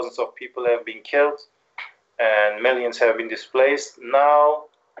hundreds of thousands of people have been killed and millions have been displaced, now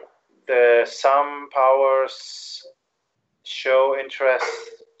some powers show interest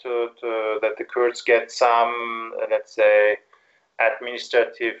that the Kurds get some, let's say,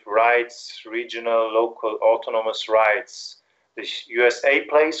 administrative rights, regional, local, autonomous rights. The USA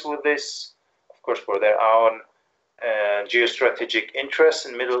plays with this, of course, for their own geostrategic interests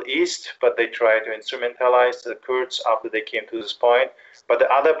in Middle East, but they try to instrumentalize the Kurds after they came to this point. But the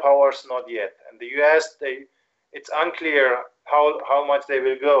other powers, not yet. And the US, it's unclear how much they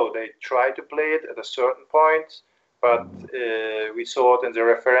will go. They try to play it at a certain point, but we saw it in the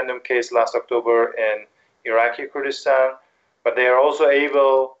referendum case last October in Iraqi Kurdistan. But they are also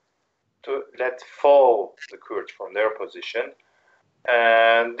able to let fall the Kurds from their position.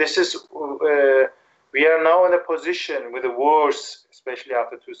 And this is, we are now in a position with the wars, especially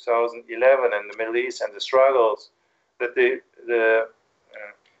after 2011 and the Middle East and the struggles, that the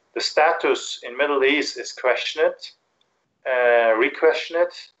status in Middle East is questioned. re-question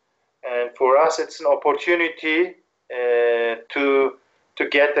it. And for us, it's an opportunity to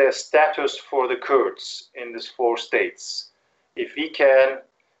get a status for the Kurds in these 4 states. If we can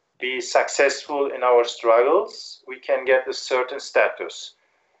be successful in our struggles, we can get a certain status.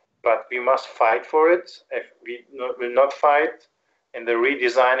 But we must fight for it. If we will not fight, in the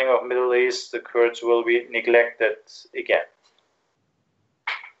redesigning of Middle East, the Kurds will be neglected again.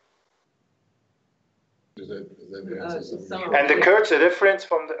 Is that the answer? And the Kurds, the difference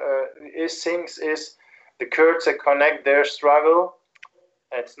from things is the Kurds that connect their struggle.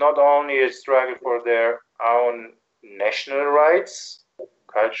 It's not only a struggle for their own national rights,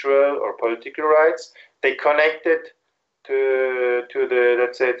 cultural or political rights. They connect it to the,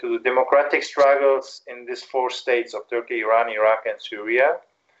 let's say, to the democratic struggles in these 4 states of Turkey, Iran, Iraq, and Syria.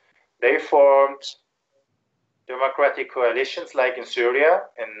 They formed democratic coalitions like in Syria,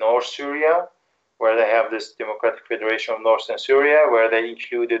 in North Syria, where they have this Democratic Federation of Northern Syria, where they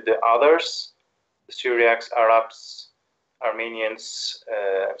included the others, the Syriacs, Arabs, Armenians,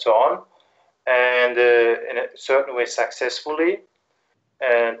 and so on, and in a certain way successfully.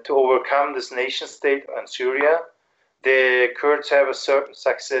 And to overcome this nation state in Syria, the Kurds have a certain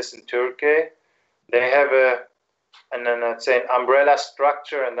success in Turkey. They have an umbrella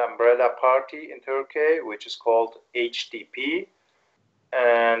structure and umbrella party in Turkey, which is called HDP.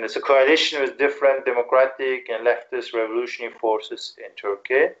 And it's a coalition with different democratic and leftist revolutionary forces in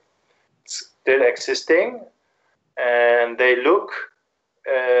Turkey. It's still existing. And they look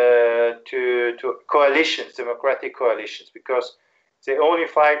to coalitions, democratic coalitions, because they only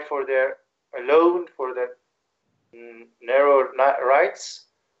fight for their narrow rights,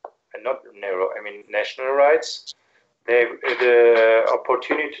 and not narrow, I mean national rights. The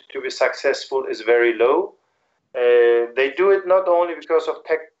opportunity to be successful is very low. They do it not only because of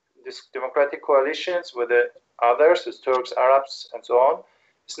these democratic coalitions with the others, the Turks, Arabs, and so on.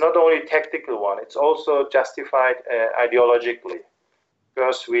 It's not only a tactical one, it's also justified ideologically,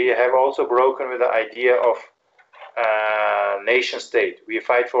 because we have also broken with the idea of nation state. We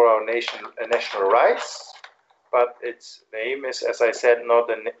fight for our national rights, but its aim is, as I said, not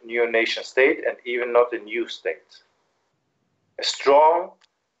a new nation state and even not a new state. A strong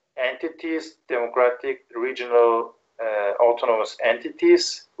entities, democratic, regional, autonomous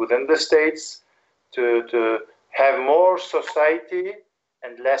entities within the states to have more society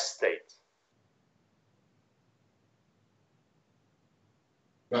and less state.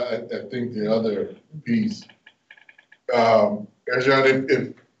 I think the other piece, Ercan,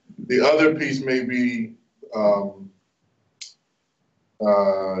 if the other piece may be,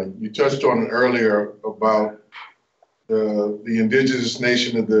 you touched on it earlier about the indigenous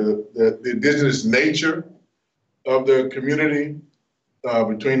nation of the indigenous nature of the community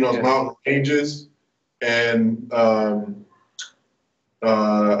between those mountain ranges, and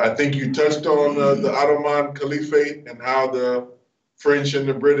I think you touched on the Ottoman Caliphate and how the French and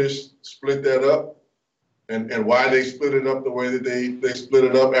the British split that up, and why they split it up the way that they split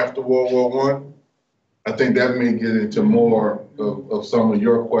it up after World War I. I think that may get into more of some of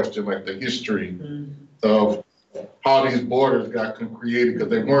your question, like the history of how these borders got created, because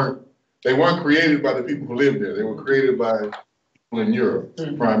they weren't created by the people who lived there. They were created by people in Europe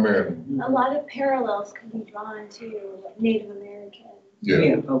primarily. A lot of parallels can be drawn to Native American.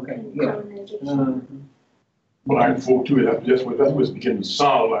 Okay. Well, I folk too, that's what it's beginning to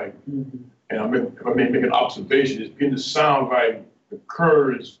sound like. And if I may make an observation, it's beginning to sound like the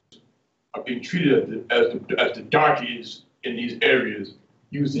Kurds are being treated as the darkies in these areas,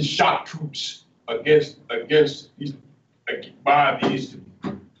 using shock troops by these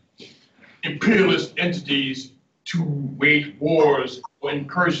imperialist entities to wage wars or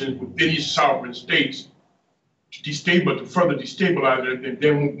incursions within these sovereign states to further destabilize it. And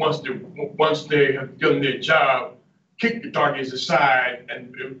then once they have done their job, kick the darkies aside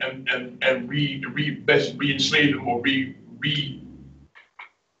and re-enslave them, or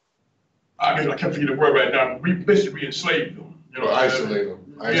I can't forget the word right now. Basically re-enslave them. Isolate them.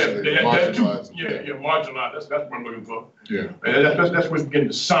 Marginalize. Marginalize. That's what I'm looking for. Yeah. And that's what it's beginning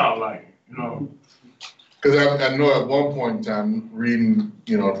to sound like, Because I know at one point in time, reading,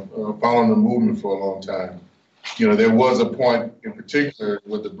 following the movement for a long time, there was a point in particular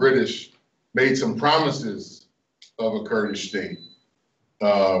where the British made some promises of a Kurdish state,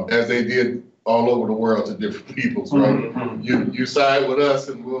 as they did all over the world to different peoples, right? You side with us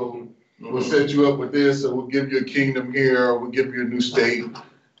and we'll set you up with this, or we'll give you a kingdom here, or we'll give you a new state,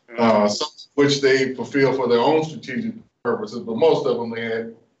 some of which they fulfill for their own strategic purposes, but most of them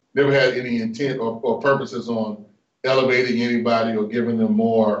never had any intent or purposes on elevating anybody or giving them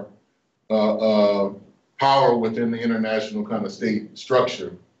more power within the international kind of state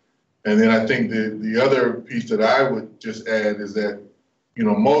structure. And then I think the other piece that I would just add is that, you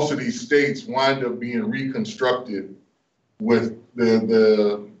know, most of these states wind up being reconstructed with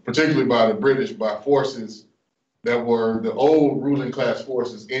particularly by the British, by forces that were the old ruling class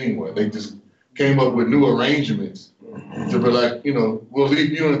forces anyway. They just came up with new arrangements to be like, you know, we'll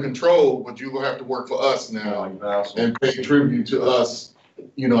leave you in control, but you will have to work for us now and pay tribute to us,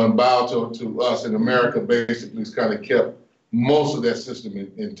 you know, and bow to us. And America basically has kind of kept most of that system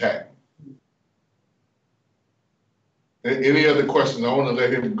intact. Any other questions? I want to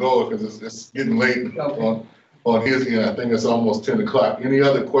let him go because it's getting late on his end. I think it's almost 10 o'clock. Any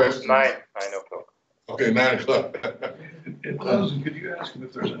other questions? 9 o'clock. Okay, 9 o'clock. In closing, could you ask him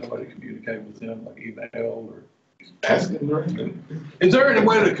if there's any way to communicate with him, like email or? Ask him directly. Is there any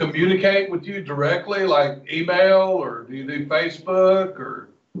way to communicate with you directly, like email, or do you do Facebook, or?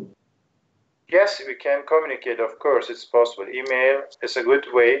 Yes, we can communicate, of course, it's possible. Email is a good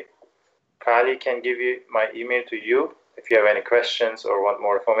way. Kali can give you my email to you if you have any questions or want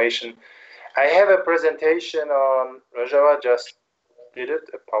more information. I have a presentation on Rojava, just did it,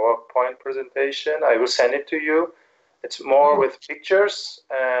 a PowerPoint presentation. I will send it to you. It's more with pictures,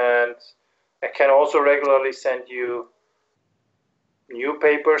 and I can also regularly send you new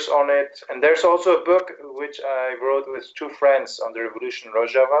papers on it. And there's also a book which I wrote with 2 friends on the revolution in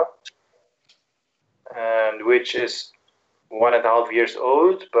Rojava, and which is 1.5 years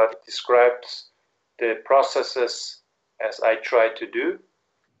old, but it describes the processes as I try to do.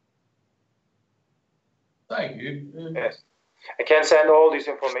 Thank you. Yes. I can send all this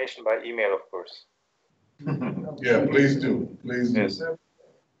information by email, of course. Yeah, please do. Please do. Yes.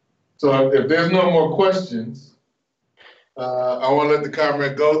 So if there's no more questions, I want to let the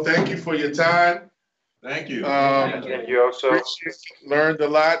comrade go. Thank you for your time. Thank you. Thank you also. Learned a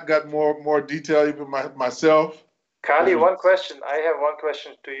lot, got more detail even myself. Kali, one question. I have one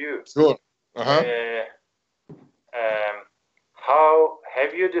question to you. Sure. How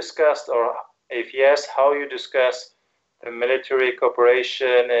have you discussed, or if yes, how you discuss the military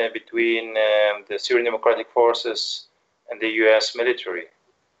cooperation between the Syrian Democratic Forces and the U.S. military?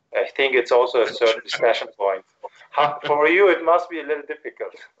 I think it's also a certain discussion point. For you, it must be a little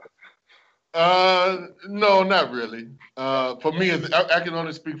difficult. No, not really. For me, I can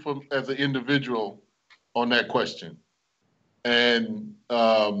only speak as an individual on that question. And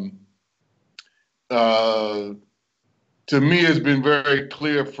to me, it's been very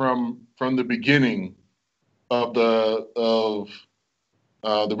clear from the beginning of the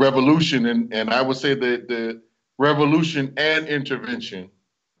revolution, and I would say that the revolution and intervention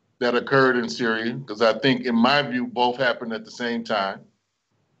that occurred in Syria, because I think, in my view, both happened at the same time.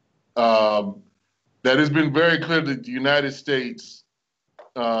 That has been very clear that the United States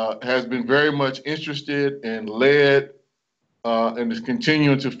has been very much interested and led and is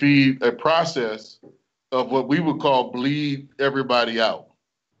continuing to feed a process of what we would call bleed everybody out,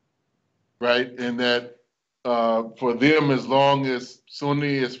 right? And that for them, as long as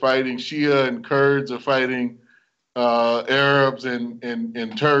Sunni is fighting Shia and Kurds are fighting Arabs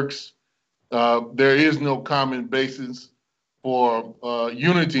and Turks, there is no common basis for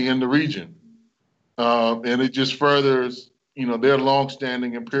unity in the region. And it just furthers, you know, their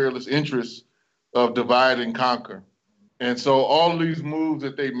longstanding imperialist interests of divide and conquer. And so all these moves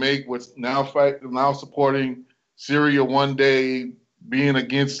that they make, what's now supporting Syria one day, being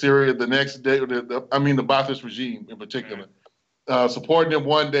against Syria the next day, the Ba'athist regime in particular, supporting them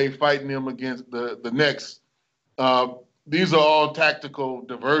one day, fighting them against the next. These are all tactical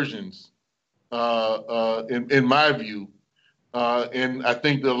diversions, in my view. And I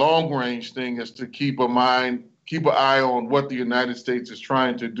think the long range thing is to keep an eye on what the United States is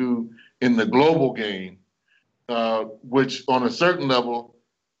trying to do in the global game, which on a certain level,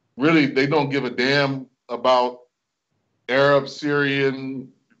 really, they don't give a damn about Arab, Syrian,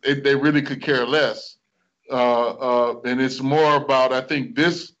 they really could care less. And it's more about, I think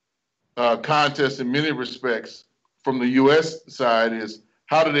this contest in many respects from the US side is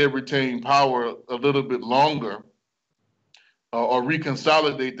how do they retain power a little bit longer or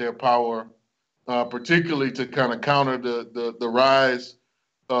reconsolidate their power, particularly to kind of counter the rise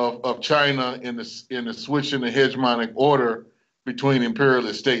of China in the switch in the hegemonic order between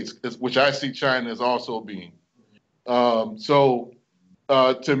imperialist states, which I see China as also being. So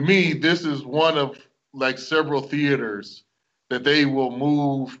to me, this is one of like several theaters that they will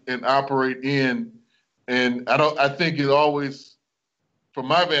move and operate in. And I think it always, from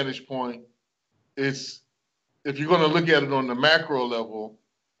my vantage point, it's, if you're going to look at it on the macro level,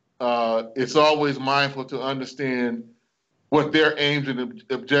 it's always mindful to understand what their aims and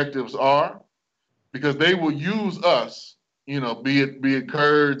objectives are, because they will use us, be it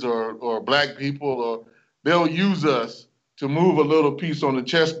Kurds or black people, or they'll use us to move a little piece on the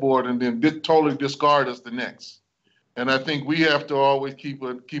chessboard and then totally discard us the next. And I think we have to always keep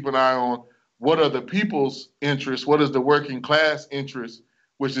an eye on what are the people's interests, what is the working class interest,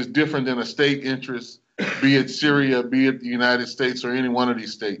 which is different than a state interest, be it Syria, be it the United States or any one of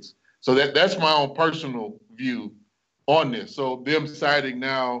these states. So that's my own personal view on this. So them siding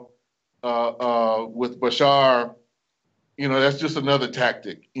now with Bashar, that's just another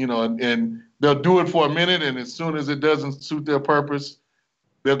tactic, and they'll do it for a minute, and as soon as it doesn't suit their purpose,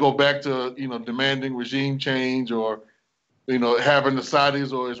 they'll go back to, demanding regime change or, having the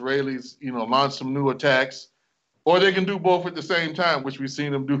Saudis or Israelis, launch some new attacks. Or they can do both at the same time, which we've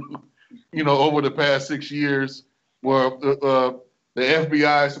seen them do, over the past 6 years, where the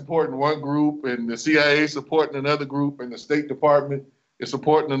FBI supporting one group and the CIA supporting another group and the State Department is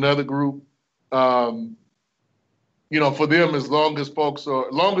supporting another group. For them, as long as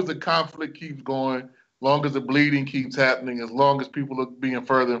the conflict keeps going, long as the bleeding keeps happening, as long as people are being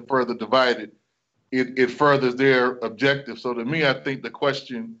further and further divided, it furthers their objective. So to me, I think the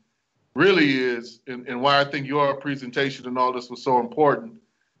question really is, and why I think your presentation and all this was so important,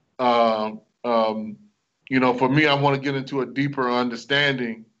 for me, I want to get into a deeper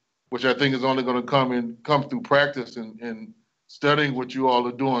understanding, which I think is only going to come through practice and studying what you all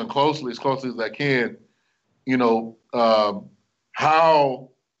are doing as closely as I can, how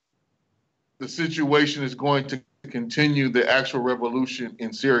the situation is going to continue the actual revolution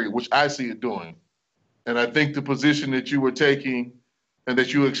in Syria, which I see it doing. And I think the position that you were taking and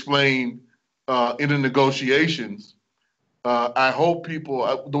that you explained in the negotiations, I hope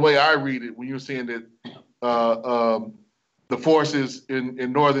people, the way I read it, when you're saying that the forces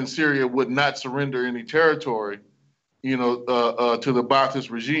in northern Syria would not surrender any territory, to the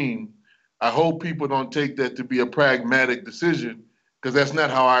Ba'athist regime, I hope people don't take that to be a pragmatic decision, because that's not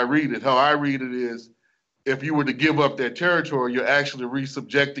how I read it. How I read it is, if you were to give up that territory, you're actually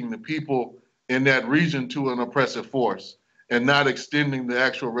re-subjecting the people in that region to an oppressive force and not extending the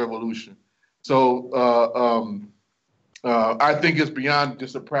actual revolution. So I think it's beyond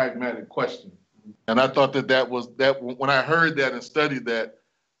just a pragmatic question. And I thought that when I heard that and studied that,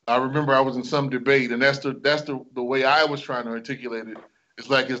 I remember I was in some debate, and that's the way I was trying to articulate it. It's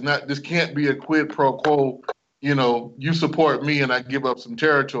like, this can't be a quid pro quo, you support me and I give up some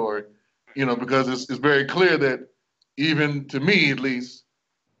territory, because it's very clear that, even to me at least,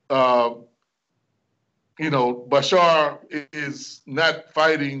 Bashar is not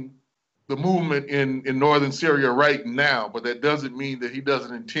fighting the movement in northern Syria right now, but that doesn't mean that he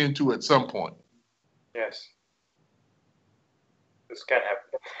doesn't intend to at some point. Yes. This can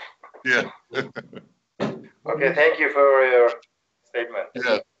happen. Yeah. Okay, thank you for your statement.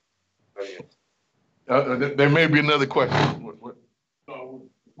 Yeah. There may be another question.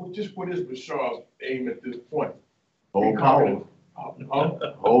 What is Bashar's aim at this point? Hold power.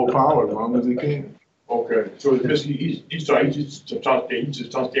 Hold power as long as he can. Okay, so he's just trying to stay on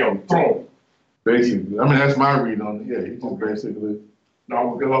the throne. Basically, I mean, that's my read on it. Yeah, he just basically.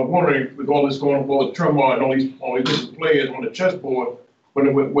 Now, because I'm wondering, with all this going on, all the turmoil and all these different players on the chessboard,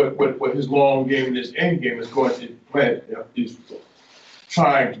 what his long game and his end game is going to plan is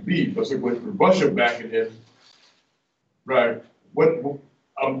trying to be. Because with Russia backing him, right? They're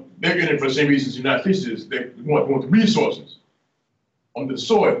getting it for the same reasons the United States is. They want the resources on the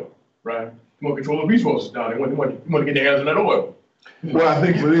soil, right? They want to control the resources down. They want to get their hands on that oil. Well, I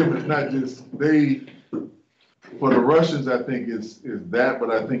think for them, it's not just for the Russians, I think is that, but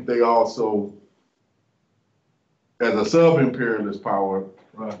I think they also, as a sub-imperialist power,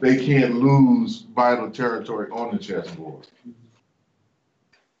 they can't lose vital territory on the chessboard.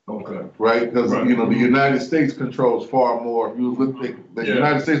 Okay. Right? Because, the United States controls far more. If you look at the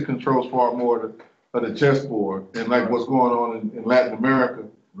United States controls far more of the chessboard. And like what's going on in Latin America,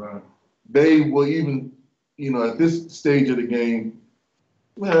 they will even, at this stage of the game,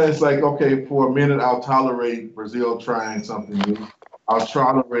 it's like, okay, for a minute, I'll tolerate Brazil trying something new. I'll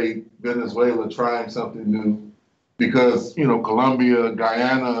tolerate Venezuela trying something new because, Colombia,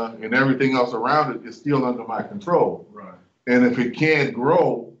 Guyana, and everything else around it is still under my control. Right. And if it can't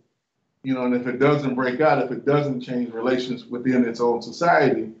grow, and if it doesn't break out, if it doesn't change relations within its own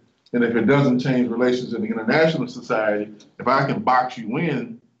society, and if it doesn't change relations in the international society, if I can box you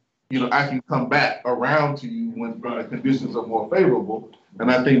in, I can come back around to you when the conditions are more favorable. And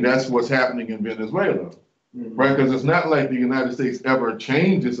I think that's what's happening in Venezuela, right? Because it's not like the United States ever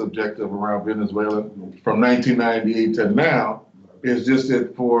changed its objective around Venezuela from 1998 to now. It's just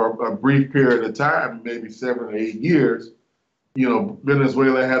that for a brief period of time, maybe 7 or 8 years,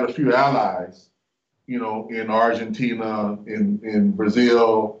 Venezuela had a few allies, you know, in Argentina, in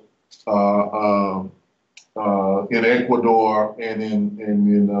Brazil, in Ecuador, and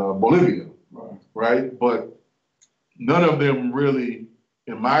in Bolivia, right? But none of them really,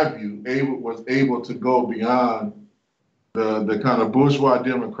 in my view, was able to go beyond the kind of bourgeois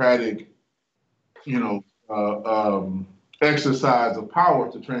democratic, you know, exercise of power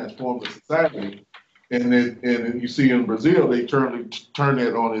to transform the society. And you see in Brazil, they turn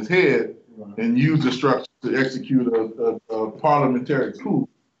that on its head and use the structure to execute a parliamentary coup,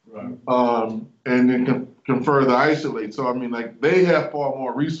 and then can further isolate. So I mean, like, they have far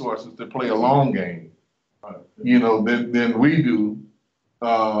more resources to play a long game, you know, than we do.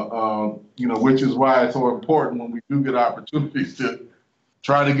 You know, which is why it's so important when we do get opportunities to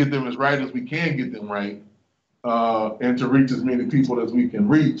try to get them as right as we can get them right, and to reach as many people as we can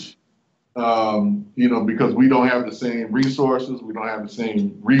reach. You know, because we don't have the same resources, we don't have the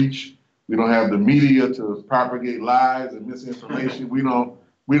same reach, we don't have the media to propagate lies and misinformation. We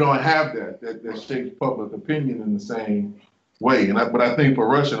don't have that shapes public opinion in the same way. But I think for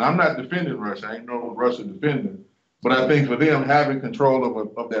Russia, and I'm not defending Russia, I ain't no Russia defending, but I think for them, having control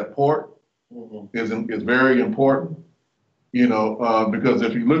of that port is very important. You know, because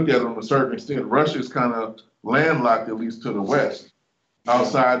if you look at it on a certain extent, Russia is kind of landlocked, at least to the west,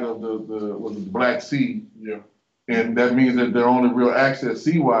 outside of the Black Sea. Yeah. And that means that their only real access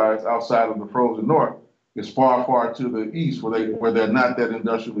sea-wise outside of the frozen north is far, far to the east, where they're not that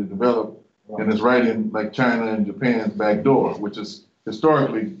industrially developed, and it's right in like China and Japan's back door, which is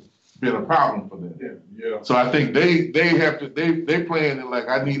historically been a problem for them. Yeah. Yeah. So I think they playing it like,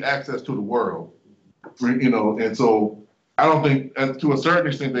 I need access to the world, you know, and so I don't think, to a certain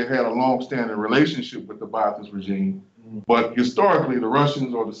extent, they had a long-standing relationship with the Ba'athist regime, but historically, the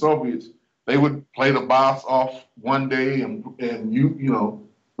Russians or the Soviets, they would play the boss off one day and you know,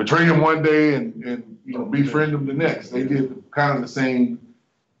 betray him one day and you know, befriend him the next. They did kind of the same,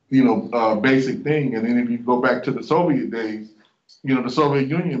 you know, basic thing. And then if you go back to the Soviet days, you know, the Soviet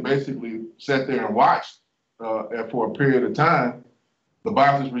Union basically sat there and watched for a period of time the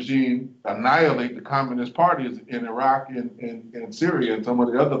Ba'athist regime annihilate the communist parties in Iraq and Syria and some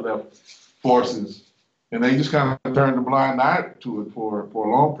of the other left forces. And they just kind of turned a blind eye to it for a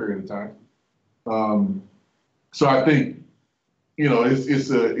long period of time. So I think, you know,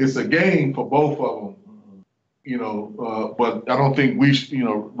 it's a game for both of them, you know, but I don't think you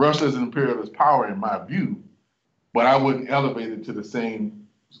know, Russia's an imperialist power in my view, but I wouldn't elevate it to the same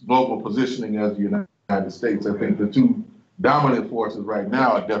global positioning as the United States. I think the two dominant forces right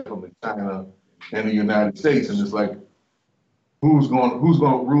now are definitely China and the United States, and it's like, who's going to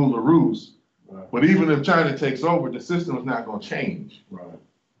rule the roost? Right. But even if China takes over, the system is not going to change. Right.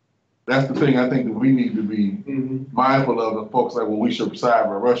 That's the thing I think that we need to be mindful of. And folks like, well, we should side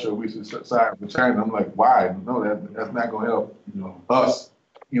with Russia, we should side with China. I'm like, why? No, that's not going to help us,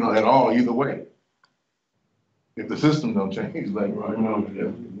 you know, at all, either way. If the system don't change, like, right. You know,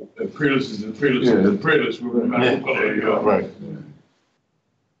 the predators is the predators, yeah. The predators will right.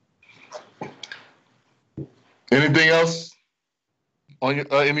 Anything else on your,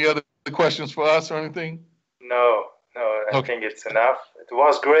 any other questions for us or anything? No, I think it's enough. It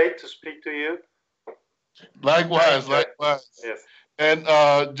was great to speak to you. Likewise. Yes. And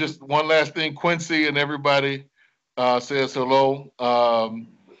just one last thing, Quincy and everybody says hello.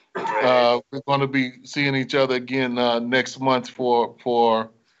 We're going to be seeing each other again next month for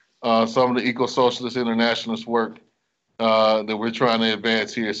some of the eco-socialist internationalist work that we're trying to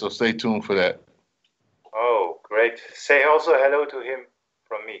advance here. So stay tuned for that. Oh, great. Say also hello to him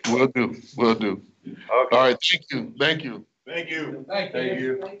from me. Will do. Okay. All right. Thank you. Thank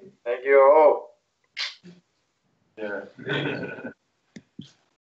you all. Yeah.